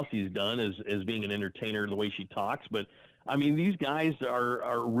Ronda Rousey's done as being an entertainer, the way she talks, but I mean, these guys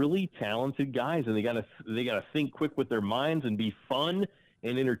are really talented guys, and they gotta think quick with their minds and be fun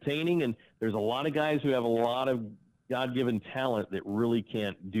and entertaining. And there's a lot of guys who have a lot of God-given talent that really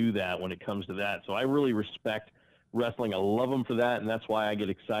can't do that when it comes to that. So I really respect wrestling. I love them for that, and that's why I get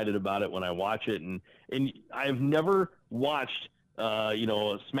excited about it when I watch it. And I've never watched you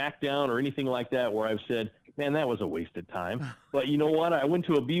know, SmackDown or anything like that where I've said, man, that was a waste of time. But you know what? I went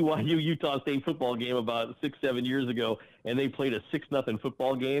to a BYU Utah State football game about 6-7 years ago, and they played a 6-0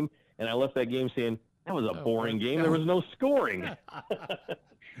 football game, and I left that game saying, that was a boring game. There was no scoring.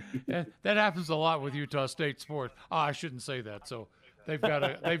 That happens a lot with Utah State sports. Oh, I shouldn't say that. So they've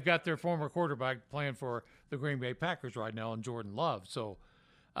got their former quarterback playing for the Green Bay Packers right now, and Jordan Love. So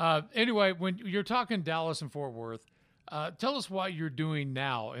anyway, when you're talking Dallas and Fort Worth, tell us what you're doing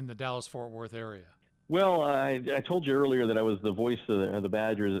now in the Dallas-Fort Worth area. Well, I told you earlier that I was the voice of the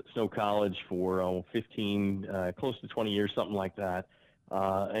Badgers at Snow College for 15, close to 20 years, something like that.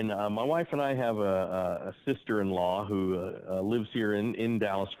 And my wife and I have a sister-in-law who lives here in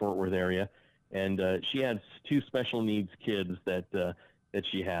Dallas-Fort Worth area, and she has two special needs kids that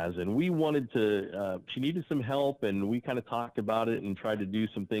she has. And we wanted to, she needed some help, and we kind of talked about it and tried to do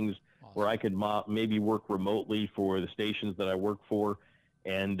some things where I could maybe work remotely for the stations that I work for.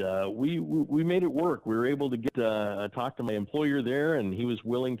 And we made it work. We were able to get talk to my employer there, and he was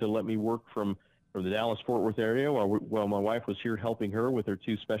willing to let me work from the Dallas-Fort Worth area while my wife was here helping her with her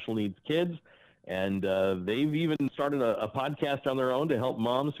two special needs kids. And they've even started a podcast on their own to help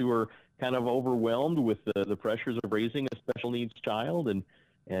moms who are kind of overwhelmed with the pressures of raising a special needs child.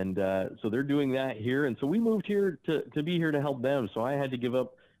 And so they're doing that here. And so we moved here to be here to help them. So I had to give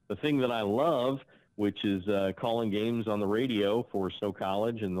up the thing that I love, which is calling games on the radio for Snow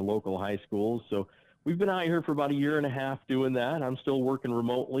College and the local high schools. So we've been out here for about a year and a half doing that. I'm still working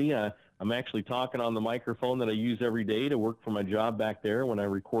remotely. I'm actually talking on the microphone that I use every day to work for my job back there when I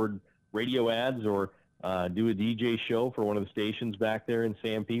record radio ads or do a DJ show for one of the stations back there in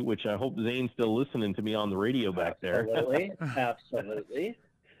San Pete, which I hope Zane's still listening to me on the radio back there. Absolutely, absolutely.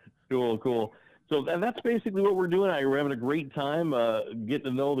 Cool. So that's basically what we're doing. We're having a great time getting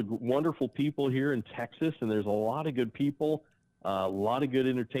to know the wonderful people here in Texas, and there's a lot of good people, a lot of good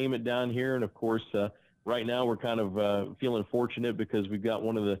entertainment down here, and of course, right now we're kind of feeling fortunate because we've got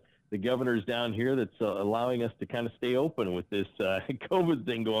one of the governors down here that's allowing us to kind of stay open with this COVID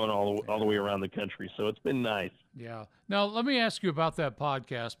thing going all the way around the country. So it's been nice. Yeah. Now, let me ask you about that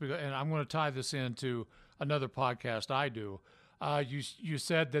podcast, and I'm going to tie this into another podcast I do. You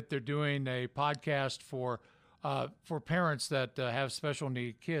said that they're doing a podcast for parents that have special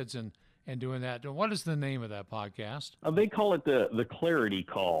need kids and doing that. What is the name of that podcast? They call it the Clarity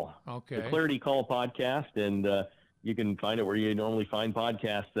Call. Okay. The Clarity Call podcast, and you can find it where you normally find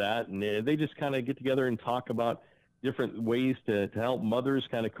podcasts at, and they just kind of get together and talk about different ways to help mothers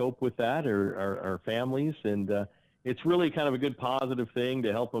kind of cope with that or families, and it's really kind of a good positive thing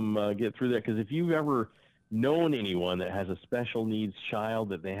to help them get through that, because if you've ever known anyone that has a special needs child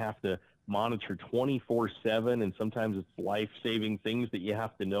that they have to monitor 24/7, and sometimes it's life-saving things that you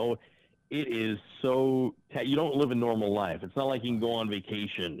have to know, it is so you don't live a normal life. It's not like you can go on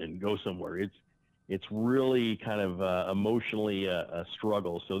vacation and go somewhere. It's really kind of emotionally a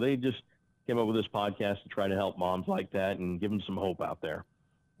struggle. So they just came up with this podcast to try to help moms like that and give them some hope out there.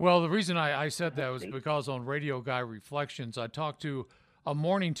 Well, the reason I said that was because on Radioguy Reflections, I talked to a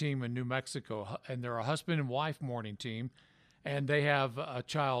morning team in New Mexico, and they're a husband and wife morning team, and they have a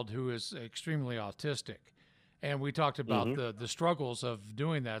child who is extremely autistic. And we talked about the struggles of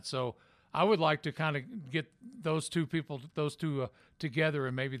doing that. So I would like to kind of get those two together,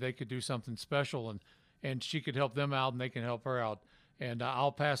 and maybe they could do something special, and she could help them out and they can help her out. And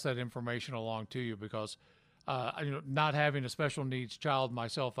I'll pass that information along to you because, not having a special needs child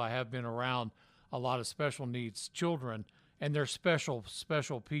myself, I have been around a lot of special needs children, and they're special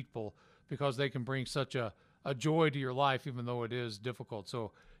people because they can bring such a joy to your life, even though it is difficult.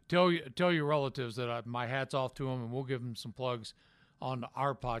 So tell your relatives that my hat's off to them, and we'll give them some plugs on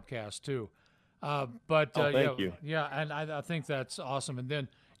our podcast too. Thank you. Yeah, and I think that's awesome. And then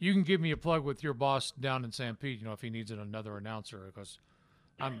you can give me a plug with your boss down in San Pete, if he needs another announcer, because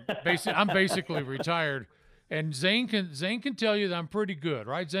I'm basically retired. And Zane can tell you that I'm pretty good,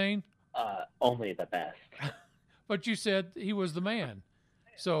 right, Zane? Only the best. But you said he was the man.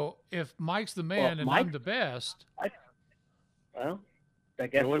 So if Mike's the man and I'm the best, I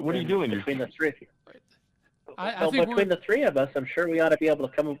guess. What are you doing between the three of you? I think between the three of us, I'm sure we ought to be able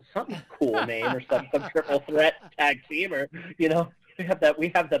to come up with something cool name or some triple threat tag team, or we have that. We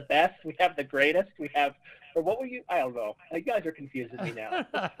have the best. We have the greatest. We have, or what were you? I don't know. You guys are confusing me now.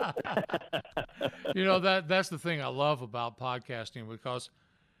 That's the thing I love about podcasting, because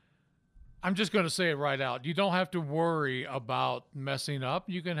I'm just going to say it right out. You don't have to worry about messing up.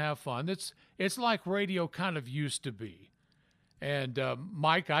 You can have fun. It's like radio kind of used to be. And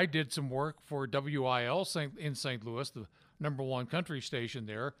Mike, I did some work for WIL in St. Louis, the #1 country station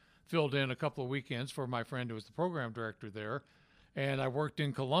there. Filled in a couple of weekends for my friend who was the program director there. And I worked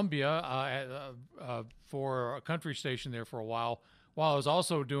in Columbia for a country station there for a while I was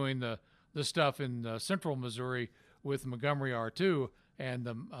also doing the stuff in central Missouri with Montgomery R2 and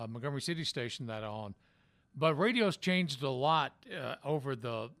the Montgomery City station that I'm on. But radio's changed a lot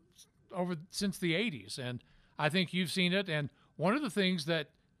since the 80s, and I think you've seen it. And one of the things that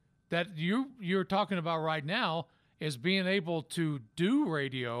you're talking about right now is being able to do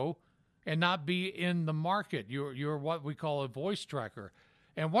radio and not be in the market. You're what we call a voice tracker.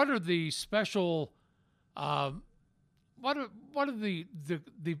 And what are the special what I'm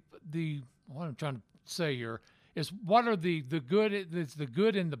trying to say here is, what are the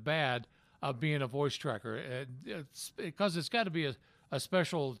good and the bad of being a voice tracker? Because it's got to be a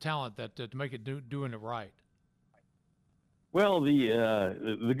special talent to make it doing it right. Well,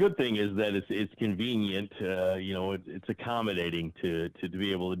 the good thing is that it's convenient. It's accommodating to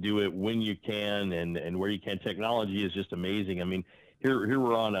be able to do it when you can and where you can. Technology is just amazing. I mean, here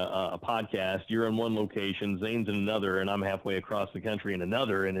we're on a podcast. You're in one location, Zane's in another, and I'm halfway across the country in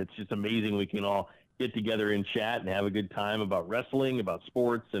another. And it's just amazing. We can all get together and chat and have a good time about wrestling, about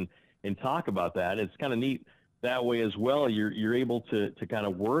sports, and talk about that. It's kind of neat that way as well. You're able to kind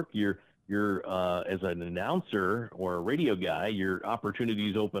of work. You're as an announcer or a radio guy, your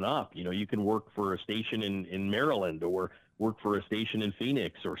opportunities open up. You can work for a station in Maryland, or work for a station in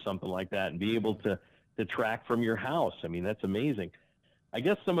Phoenix or something like that, and be able to track from your house. I mean, that's amazing. I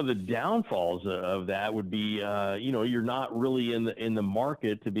guess some of the downfalls of that would be, you're not really in the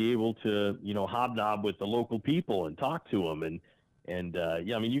market to be able to, hobnob with the local people and talk to them. And And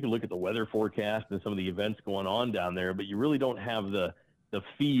yeah, I mean, you can look at the weather forecast and some of the events going on down there, but you really don't have the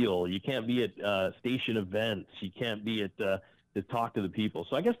feel. You can't be at station events. You can't be at to talk to the people.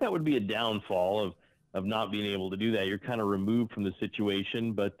 So I guess that would be a downfall of not being able to do that. You're kind of removed from the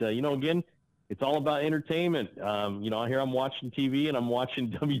situation. But you know, again, it's all about entertainment. You know, here I'm watching TV and I'm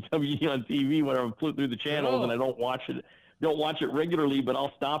watching WWE on TV when I'm flipping through the channels, and I don't watch it regularly, but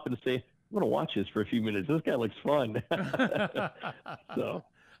I'll stop and say, I'm going to watch this for a few minutes. This guy looks fun. So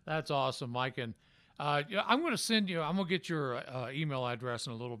that's awesome, Mike. And I'm going to send you. I'm going to get your email address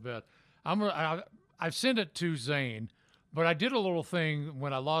in a little bit. I've sent it to Zane, but I did a little thing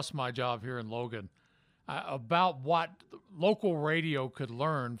when I lost my job here in Logan about what local radio could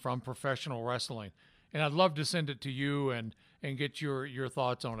learn from professional wrestling, and I'd love to send it to you and get your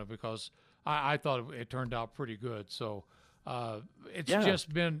thoughts on it, because I thought it turned out pretty good. So. It's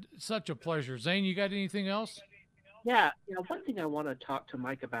just been such a pleasure. Zane, you got anything else? Yeah, you know, one thing I want to talk to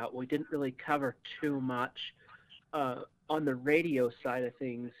Mike about, we didn't really cover too much on the radio side of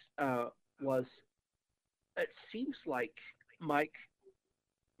things, was it seems like, Mike,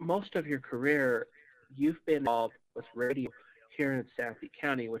 most of your career, you've been involved with radio here in Sanpete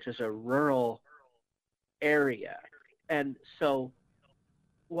County, which is a rural area. And so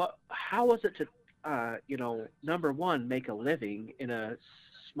how was it to you know, number one, make a living in a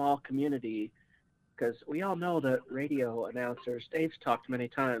small community? Because we all know that radio announcers, Dave's talked many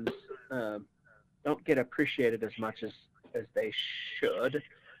times, don't get appreciated as much as they should.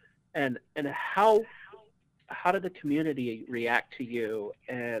 And how did the community react to you?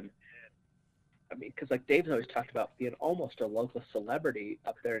 And I mean, because like Dave's always talked about being almost a local celebrity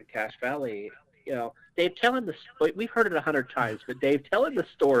up there in Cache Valley. You know, Dave, tell him we've heard it 100 times, but Dave, tell him the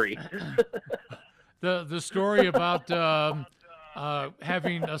story. The story about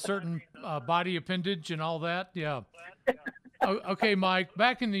having a certain body appendage and all that. Yeah. Okay, Mike,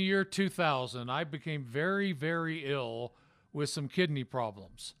 back in the year 2000, I became very, very ill with some kidney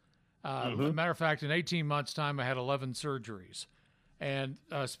problems. As a matter of fact, in 18 months' time, I had 11 surgeries and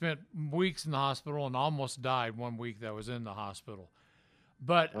spent weeks in the hospital and almost died 1 week that I was in the hospital.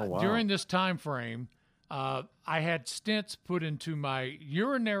 But during this time frame, I had stents put into my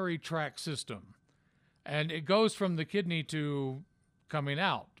urinary tract system. And it goes from the kidney to coming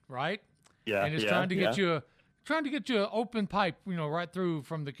out, right? Yeah. And it's trying to get you an open pipe, you know, right through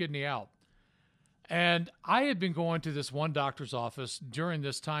from the kidney out. And I had been going to this one doctor's office during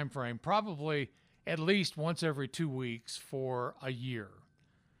this time frame, probably at least once every 2 weeks for a year.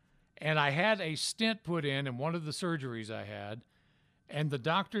 And I had a stent put in one of the surgeries I had, and the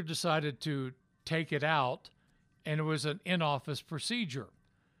doctor decided to take it out, and it was an in-office procedure.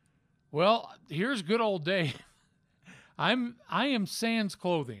 Well, here's good old Dave. I am sans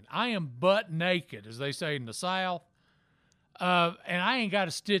clothing. I am butt naked, as they say in the South. And I ain't got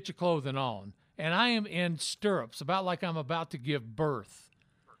a stitch of clothing on. And I am in stirrups, about like I'm about to give birth.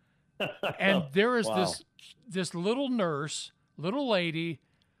 And there is this little nurse, little lady,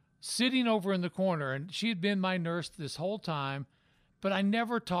 sitting over in the corner. And she had been my nurse this whole time. But I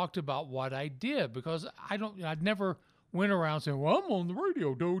never talked about what I did, because I'd never went around saying, well, I'm on the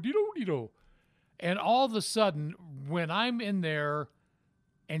radio, do-de-do-de-do. And all of a sudden, when I'm in there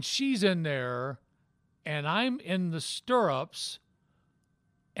and she's in there and I'm in the stirrups,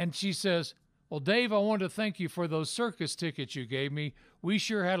 and she says, well, Dave, I wanted to thank you for those circus tickets you gave me. We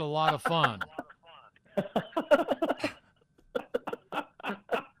sure had a lot of fun.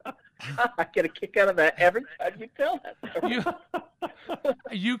 I get a kick out of that every time you tell that.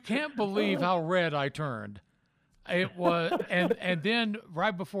 You can't believe how red I turned. It was, and then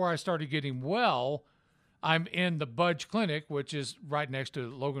right before I started getting well, I'm in the Budge Clinic, which is right next to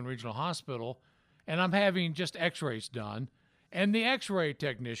Logan Regional Hospital, and I'm having just x-rays done. And the x-ray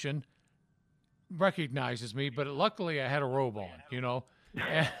technician recognizes me, but luckily I had a robe on, you know.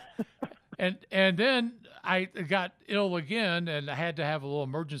 And then I got ill again, and I had to have a little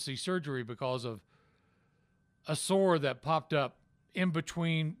emergency surgery because of a sore that popped up in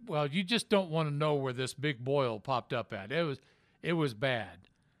between. Well, you just don't want to know where this big boil popped up at. It was bad.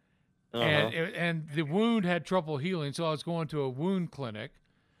 And the wound had trouble healing, so I was going to a wound clinic,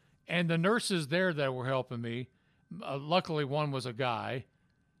 and the nurses there that were helping me, luckily one was a guy,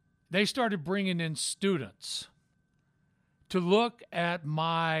 they started bringing in students to look at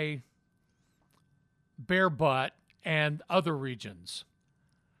my bare butt and other regions.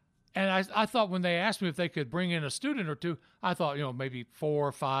 And I thought when they asked me if they could bring in a student or two, I thought, you know, maybe 4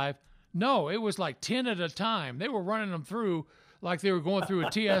 or 5. No, it was like 10 at a time. They were running them through like they were going through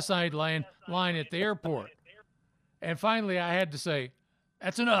a TSA line at the airport. And finally I had to say,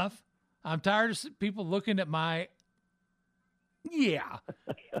 that's enough. I'm tired of people looking at my Yeah.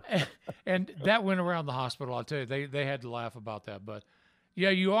 And that went around the hospital. I'll tell you, they had to laugh about that. But yeah,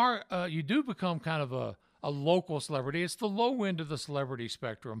 you do become kind of a local celebrity. It's the low end of the celebrity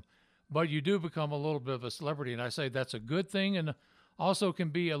spectrum, but you do become a little bit of a celebrity. And I say that's a good thing and also can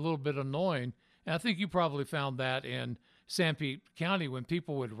be a little bit annoying. And I think you probably found that in Sanpete County when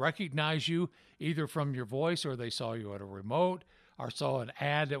people would recognize you either from your voice or they saw you at a remote or saw an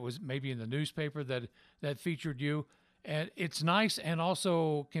ad that was maybe in the newspaper that featured you. And it's nice and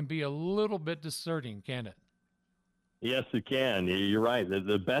also can be a little bit discerning, can it? Yes, it can. You're right.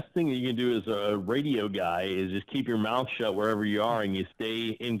 The best thing that you can do as a radio guy is just keep your mouth shut wherever you are and you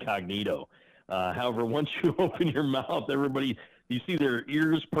stay incognito. However, once you open your mouth, everybody, you see their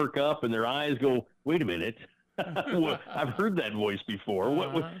ears perk up and their eyes go, wait a minute. I've heard that voice before.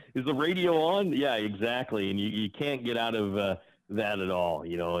 What is the radio on? Yeah, exactly. And you can't get out of that at all.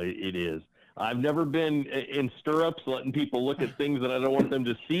 You know, it is. I've never been in stirrups letting people look at things that I don't want them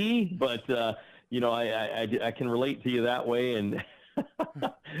to see, but you know, I can relate to you that way. And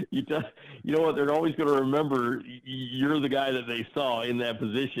you know what? They're always going to remember you're the guy that they saw in that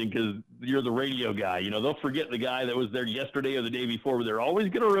position because you're the radio guy. You know, they'll forget the guy that was there yesterday or the day before, but they're always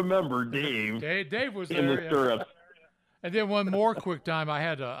going to remember Dave. Dave was in there, the stirrups. And then one more quick time, I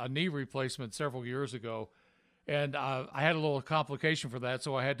had a knee replacement several years ago. And I had a little complication for that,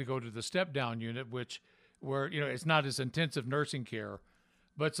 so I had to go to the step-down unit, where you know it's not as intensive nursing care.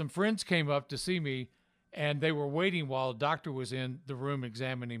 But some friends came up to see me, and they were waiting while a doctor was in the room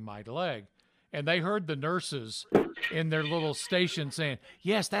examining my leg. And they heard the nurses in their little station saying,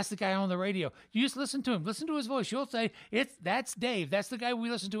 yes, that's the guy on the radio. You just listen to him. Listen to his voice. You'll say, that's Dave. That's the guy we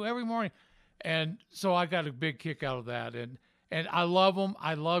listen to every morning. And so I got a big kick out of that. And I love them.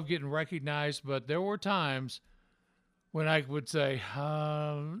 I love getting recognized. But there were times when I would say,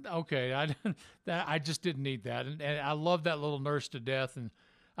 okay, I just didn't need that. And I love that little nurse to death, and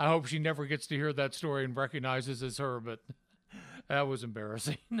I hope she never gets to hear that story and recognizes it's her, but that was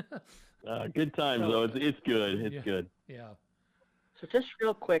embarrassing. Good times, though. It's good. It's good. Yeah. So just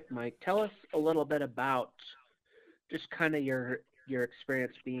real quick, Mike, tell us a little bit about just kind of your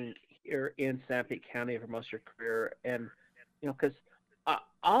experience being here in Sanpete County for most of your career. And, you know, because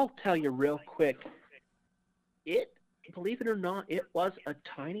I'll tell you real quick, believe it or not, it was a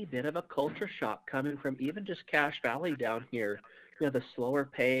tiny bit of a culture shock coming from even just Cache Valley down here. You know, the slower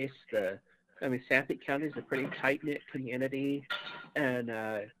pace, Sanpete County is a pretty tight-knit community. And,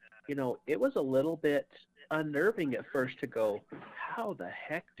 you know, it was a little bit unnerving at first to go, how the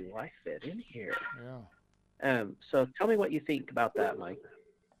heck do I fit in here? Yeah. So tell me what you think about that, Mike.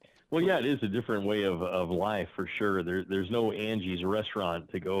 Well, yeah, it is a different way of life for sure. There's no Angie's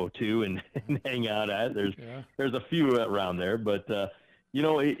restaurant to go to and hang out at. There's a few around there, but you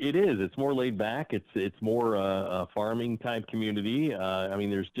know, it is. It's more laid back. It's more a farming type community. I mean,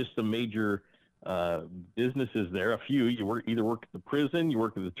 there's just some major businesses there. A few. You either work at the prison, you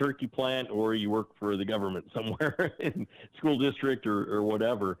work at the turkey plant, or you work for the government somewhere in school district or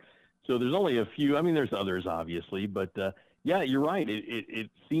whatever. So there's only a few. I mean, there's others obviously, but yeah, you're right. It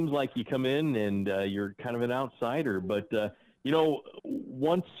seems like you come in and you're kind of an outsider, but you know,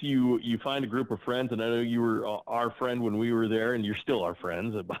 once you find a group of friends, and I know you were our friend when we were there, and you're still our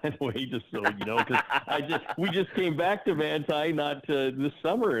friends, by the way, just so you know, because we just came back to Manti this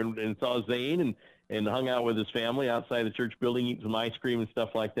summer and saw Zane and hung out with his family outside the church building, eating some ice cream and stuff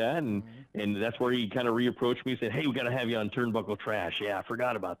like that, and that's where he kind of reapproached me and said, hey, we got to have you on Turnbuckle Trash. Yeah, I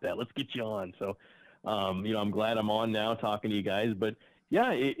forgot about that. Let's get you on. So. You know, I'm glad I'm on now talking to you guys, but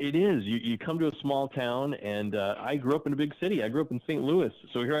yeah, it is. You come to a small town, and I grew up in a big city. I grew up in St. Louis.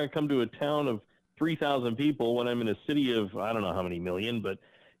 So here I come to a town of 3,000 people when I'm in a city of, I don't know how many million, but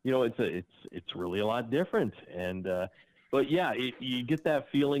you know, it's really a lot different. And, but yeah, you get that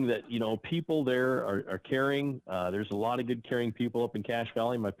feeling that, you know, people there are caring. There's a lot of good caring people up in Cache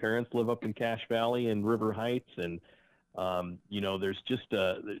Valley. My parents live up in Cache Valley and River Heights, and you know, there's just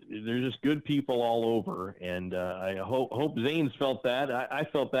good people all over, and I hope Zane's felt that. I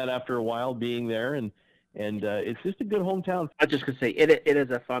felt that after a while being there, and it's just a good hometown. I was just gonna say it is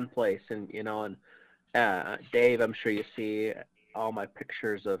a fun place, and you know, and Dave, I'm sure you see all my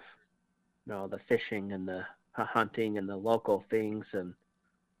pictures of, you know, the fishing and the hunting and the local things, and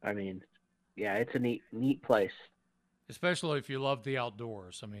I mean, yeah, it's a neat place. Especially if you love the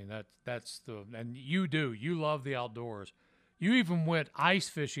outdoors. I mean, and you love the outdoors. You even went ice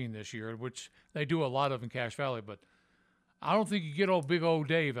fishing this year, which they do a lot of in Cache Valley, but I don't think you get big old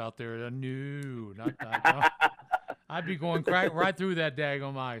Dave out there. No, not I'd be going right through that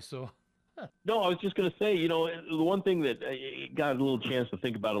daggone ice. So. No, I was just going to say, you know, the one thing that I got a little chance to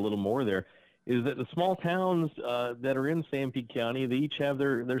think about a little more there is that the small towns that are in Sanpete County, they each have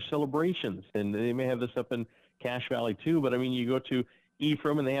their celebrations, and they may have this up in Cache Valley too. But I mean, you go to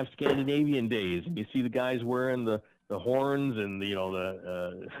Ephraim and they have Scandinavian days, and you see the guys wearing the horns and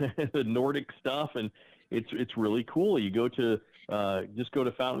the Nordic stuff, and it's really cool. You go to just go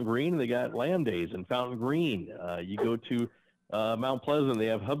to Fountain Green, and they got Land Days in Fountain Green. You go to Mount Pleasant, they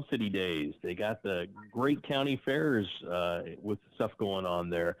have Hub City Days. They got the great county fairs with stuff going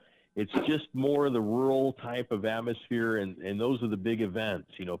on there. It's just more the rural type of atmosphere, and those are the big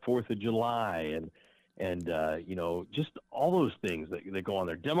events, 4th of July and just all those things that go on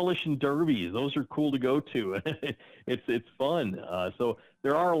there. Demolition derbies, those are cool to go to. It's fun. So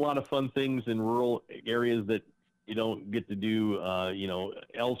there are a lot of fun things in rural areas that you don't get to do,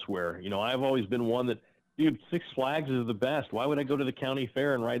 elsewhere. I've always been one that, dude, Six Flags is the best. Why would I go to the county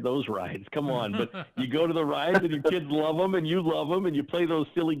fair and ride those rides? Come on. But you go to the rides and your kids love them and you love them and you play those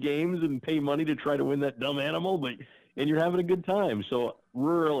silly games and pay money to try to win that dumb animal, and you're having a good time. So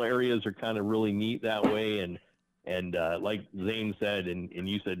rural areas are kind of really neat that way. And like Zane said, and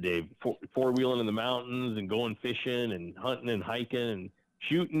you said, Dave, four-wheeling in the mountains and going fishing and hunting and hiking and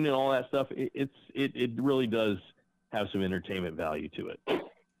shooting and all that stuff, it really does have some entertainment value to it.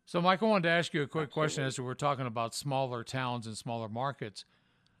 So, Mike, I wanted to ask you a quick question as we were talking about smaller towns and smaller markets.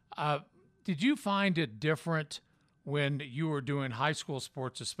 Did you find it different when you were doing high school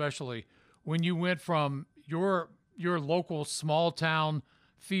sports, especially when you went from your local small town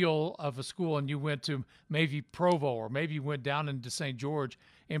feel of a school and you went to maybe Provo, or maybe you went down into St. George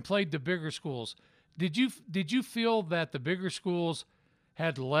and played the bigger schools? Did you feel that the bigger schools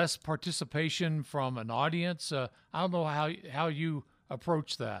had less participation from an audience? I don't know how you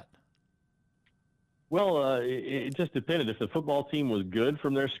approach that. Well, it just depended. If the football team was good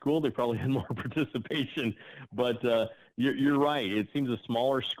from their school, they probably had more participation. But you're right. It seems the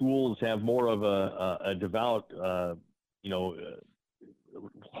smaller schools have more of a devout,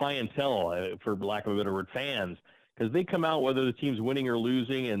 clientele, for lack of a better word, fans, because they come out whether the team's winning or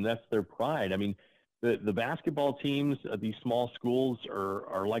losing, and that's their pride. I mean, the basketball teams at these small schools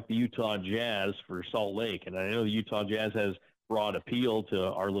are like the Utah Jazz for Salt Lake, and I know the Utah Jazz has broad appeal to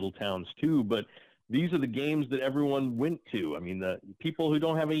our little towns too, but these are the games that everyone went to. I mean, the people who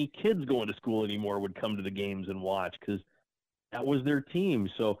don't have any kids going to school anymore would come to the games and watch because that was their team.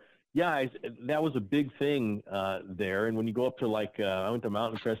 So yeah, that was a big thing there. And when you go up to I went to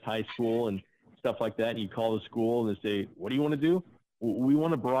Mountain Crest High School and stuff like that, and you call the school and they say, what do you want to do? We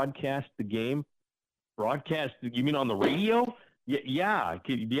want to broadcast the game. Broadcast, you mean on the radio? Yeah.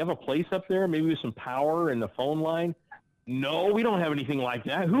 Do you have a place up there, maybe with some power and the phone line? No, we don't have anything like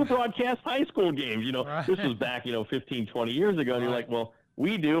that. Who broadcasts high school games? Right. This was back, 15, 20 years ago. And you're like, well,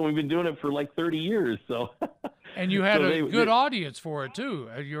 we do. We've been doing it for like 30 years. So, and you had a good audience for it too.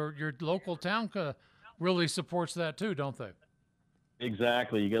 Your local town really supports that too, don't they?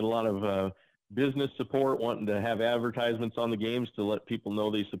 Exactly. You get a lot of business support, wanting to have advertisements on the games to let people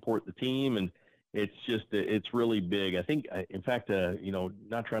know they support the team. And it's really big. I think, in fact,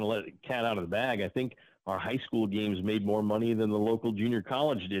 not trying to let the cat out of the bag, I think our high school games made more money than the local junior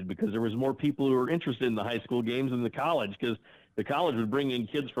college did, because there was more people who were interested in the high school games than the college, because the college would bring in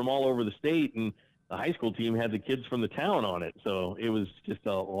kids from all over the state, and the high school team had the kids from the town on it. So it was just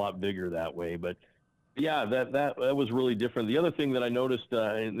a lot bigger that way. But yeah, that was really different. The other thing that I noticed,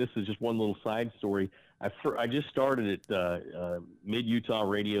 and this is just one little side story, I just started at Mid-Utah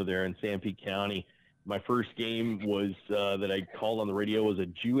Radio there in Sanpete County. My first game was that I called on the radio was a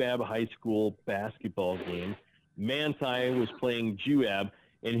Juab High School basketball game. Manti was playing Juab,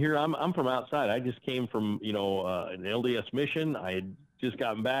 and here I'm from outside. I just came from an LDS mission. I had just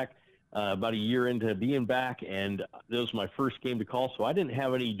gotten back about a year into being back, and this was my first game to call, so I didn't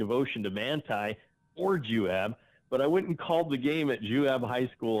have any devotion to Manti or Juab. But I went and called the game at Juab High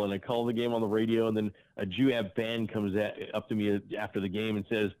School, and I called the game on the radio, and then a Juab fan comes up to me after the game and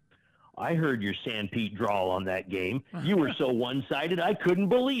says, I heard your Sanpete drawl on that game. You were so one-sided, I couldn't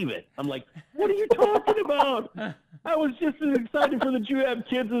believe it. I'm like, what are you talking about? I was just as excited for the Juab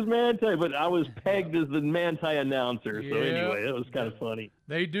kids as Manti, but I was pegged as the Manti announcer. So anyway, it was kind of funny.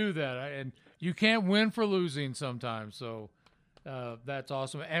 They do that, and you can't win for losing sometimes. So that's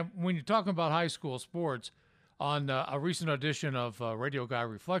awesome. And when you're talking about high school sports, on a recent edition of Radioguy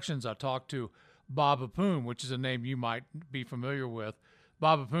Reflections, I talked to Bob Appoon, which is a name you might be familiar with.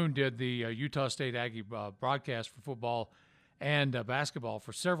 Bob Appoon did the Utah State Aggie broadcast for football and basketball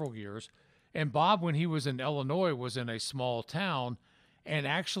for several years. And Bob, when he was in Illinois, was in a small town and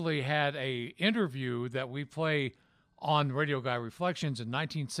actually had a interview that we play on Radioguy Reflections in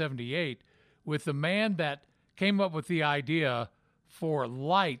 1978 with the man that came up with the idea for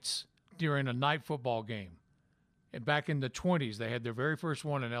lights during a night football game. And back in the 20s, they had their very first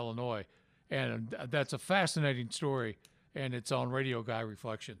one in Illinois. And that's a fascinating story, and it's on Radioguy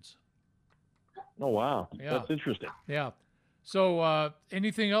Reflections. Oh, wow. Yeah. That's interesting. Yeah. So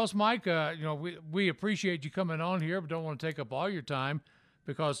anything else, Mike? We appreciate you coming on here, but don't want to take up all your time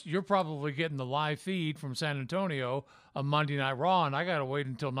because you're probably getting the live feed from San Antonio on Monday Night Raw, and I got to wait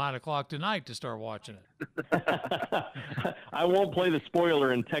until 9 o'clock tonight to start watching it. I won't play the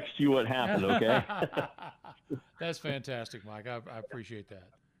spoiler and text you what happened, okay? That's fantastic, Mike. I appreciate that.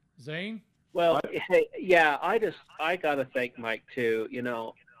 Zane? Well, hey, yeah, I got to thank Mike, too.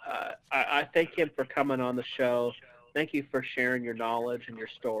 I thank him for coming on the show. Thank you for sharing your knowledge and your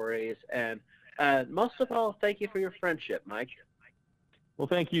stories. And most of all, thank you for your friendship, Mike. Well,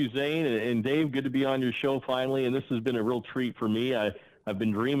 thank you, Zane. And Dave, good to be on your show finally. And this has been a real treat for me. I've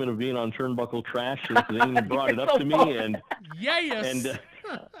been dreaming of being on Turnbuckle Trash since Zane brought it up to me. And yes.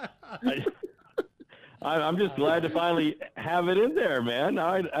 And I'm just glad to finally have it in there, man.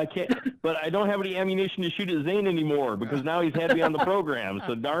 I can't, but I don't have any ammunition to shoot at Zane anymore because now he's had me on the program.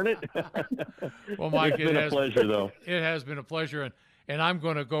 So darn it. Well, Mike, it's been a pleasure, though. It has been a pleasure, and I'm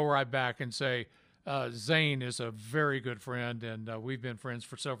going to go right back and say Zane is a very good friend, and we've been friends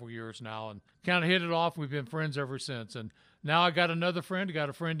for several years now, and kind of hit it off. We've been friends ever since, and now I got another friend. I got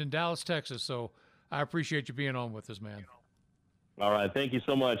a friend in Dallas, Texas. So I appreciate you being on with us, man. All right, thank you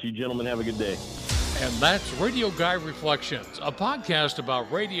so much. You gentlemen have a good day. And that's Radioguy Reflections, a podcast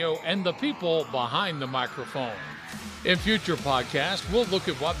about radio and the people behind the microphone. In future podcasts, we'll look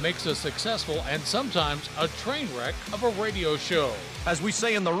at what makes us successful and sometimes a train wreck of a radio show. As we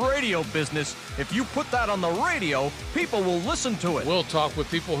say in the radio business, if you put that on the radio, people will listen to it. We'll talk with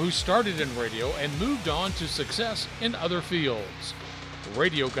people who started in radio and moved on to success in other fields.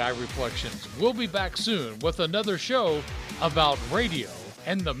 Radioguy Reflections. We'll be back soon with another show about radio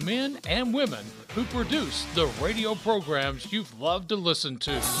and the men and women who produce the radio programs you've loved to listen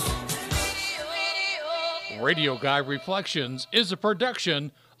to. Radioguy Reflections is a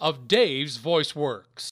production of Dave's Voice Works.